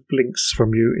a lot of links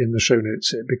from you in the show notes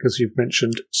here because you've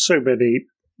mentioned so many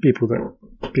people that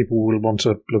people will want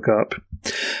to look up.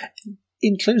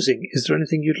 In closing, is there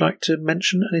anything you'd like to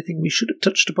mention? Anything we should have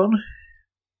touched upon?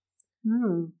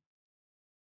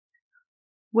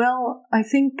 Well, I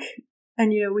think,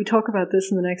 and we talk about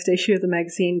this in the next issue of the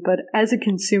magazine, but as a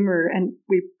consumer, and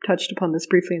we touched upon this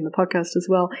briefly in the podcast as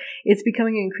well, it's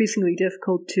becoming increasingly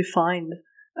difficult to find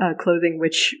clothing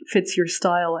which fits your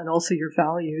style and also your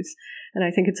values. And I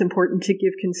think it's important to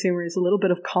give consumers a little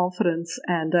bit of confidence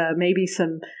and maybe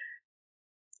some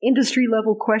industry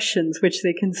level questions which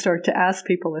they can start to ask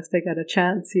people if they get a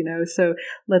chance, So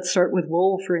let's start with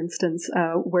wool, for instance.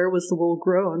 Where was the wool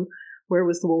grown? Where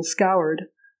was the wool scoured?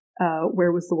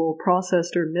 Where was the wool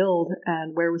processed or milled?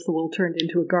 And where was the wool turned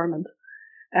into a garment?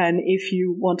 And if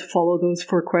you want to follow those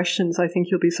 4 questions, I think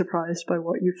you'll be surprised by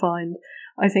what you find.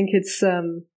 I think it's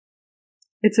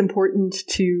important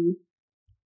to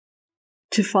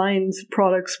find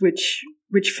products which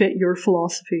fit your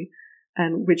philosophy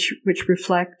and which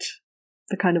reflect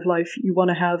the kind of life you want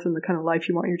to have and the kind of life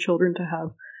you want your children to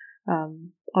have.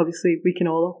 Obviously, we can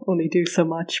all only do so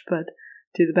much, but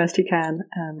do the best you can.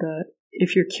 And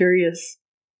if you're curious,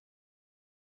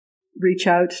 reach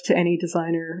out to any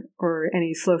designer or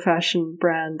any slow fashion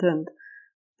brand, and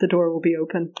the door will be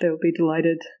open. They will be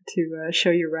delighted to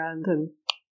show you around and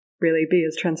really be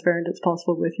as transparent as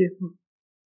possible with you.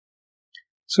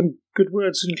 Some good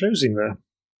words in closing there.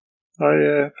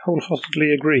 I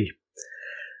wholeheartedly agree.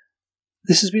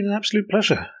 This has been an absolute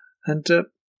pleasure, and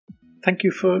thank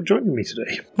you for joining me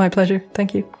today. My pleasure.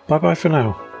 Thank you. Bye-bye for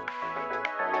now.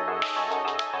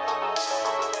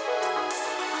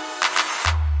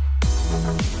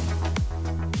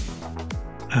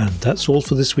 And that's all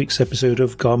for this week's episode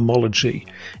of Garmology.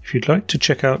 If you'd like to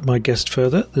check out my guest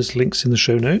further, there's links in the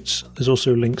show notes. There's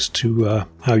also links to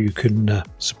how you can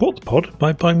support the pod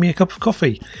by buying me a cup of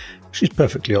coffee, which is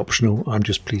perfectly optional. I'm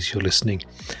just pleased you're listening.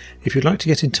 If you'd like to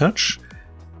get in touch,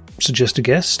 suggest a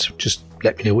guest, just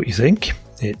let me know what you think.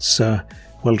 It's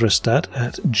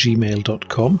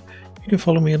welldresseddad@gmail.com. You can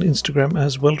follow me on Instagram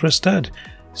as welldresseddad.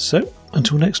 So,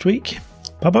 until next week,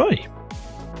 bye-bye.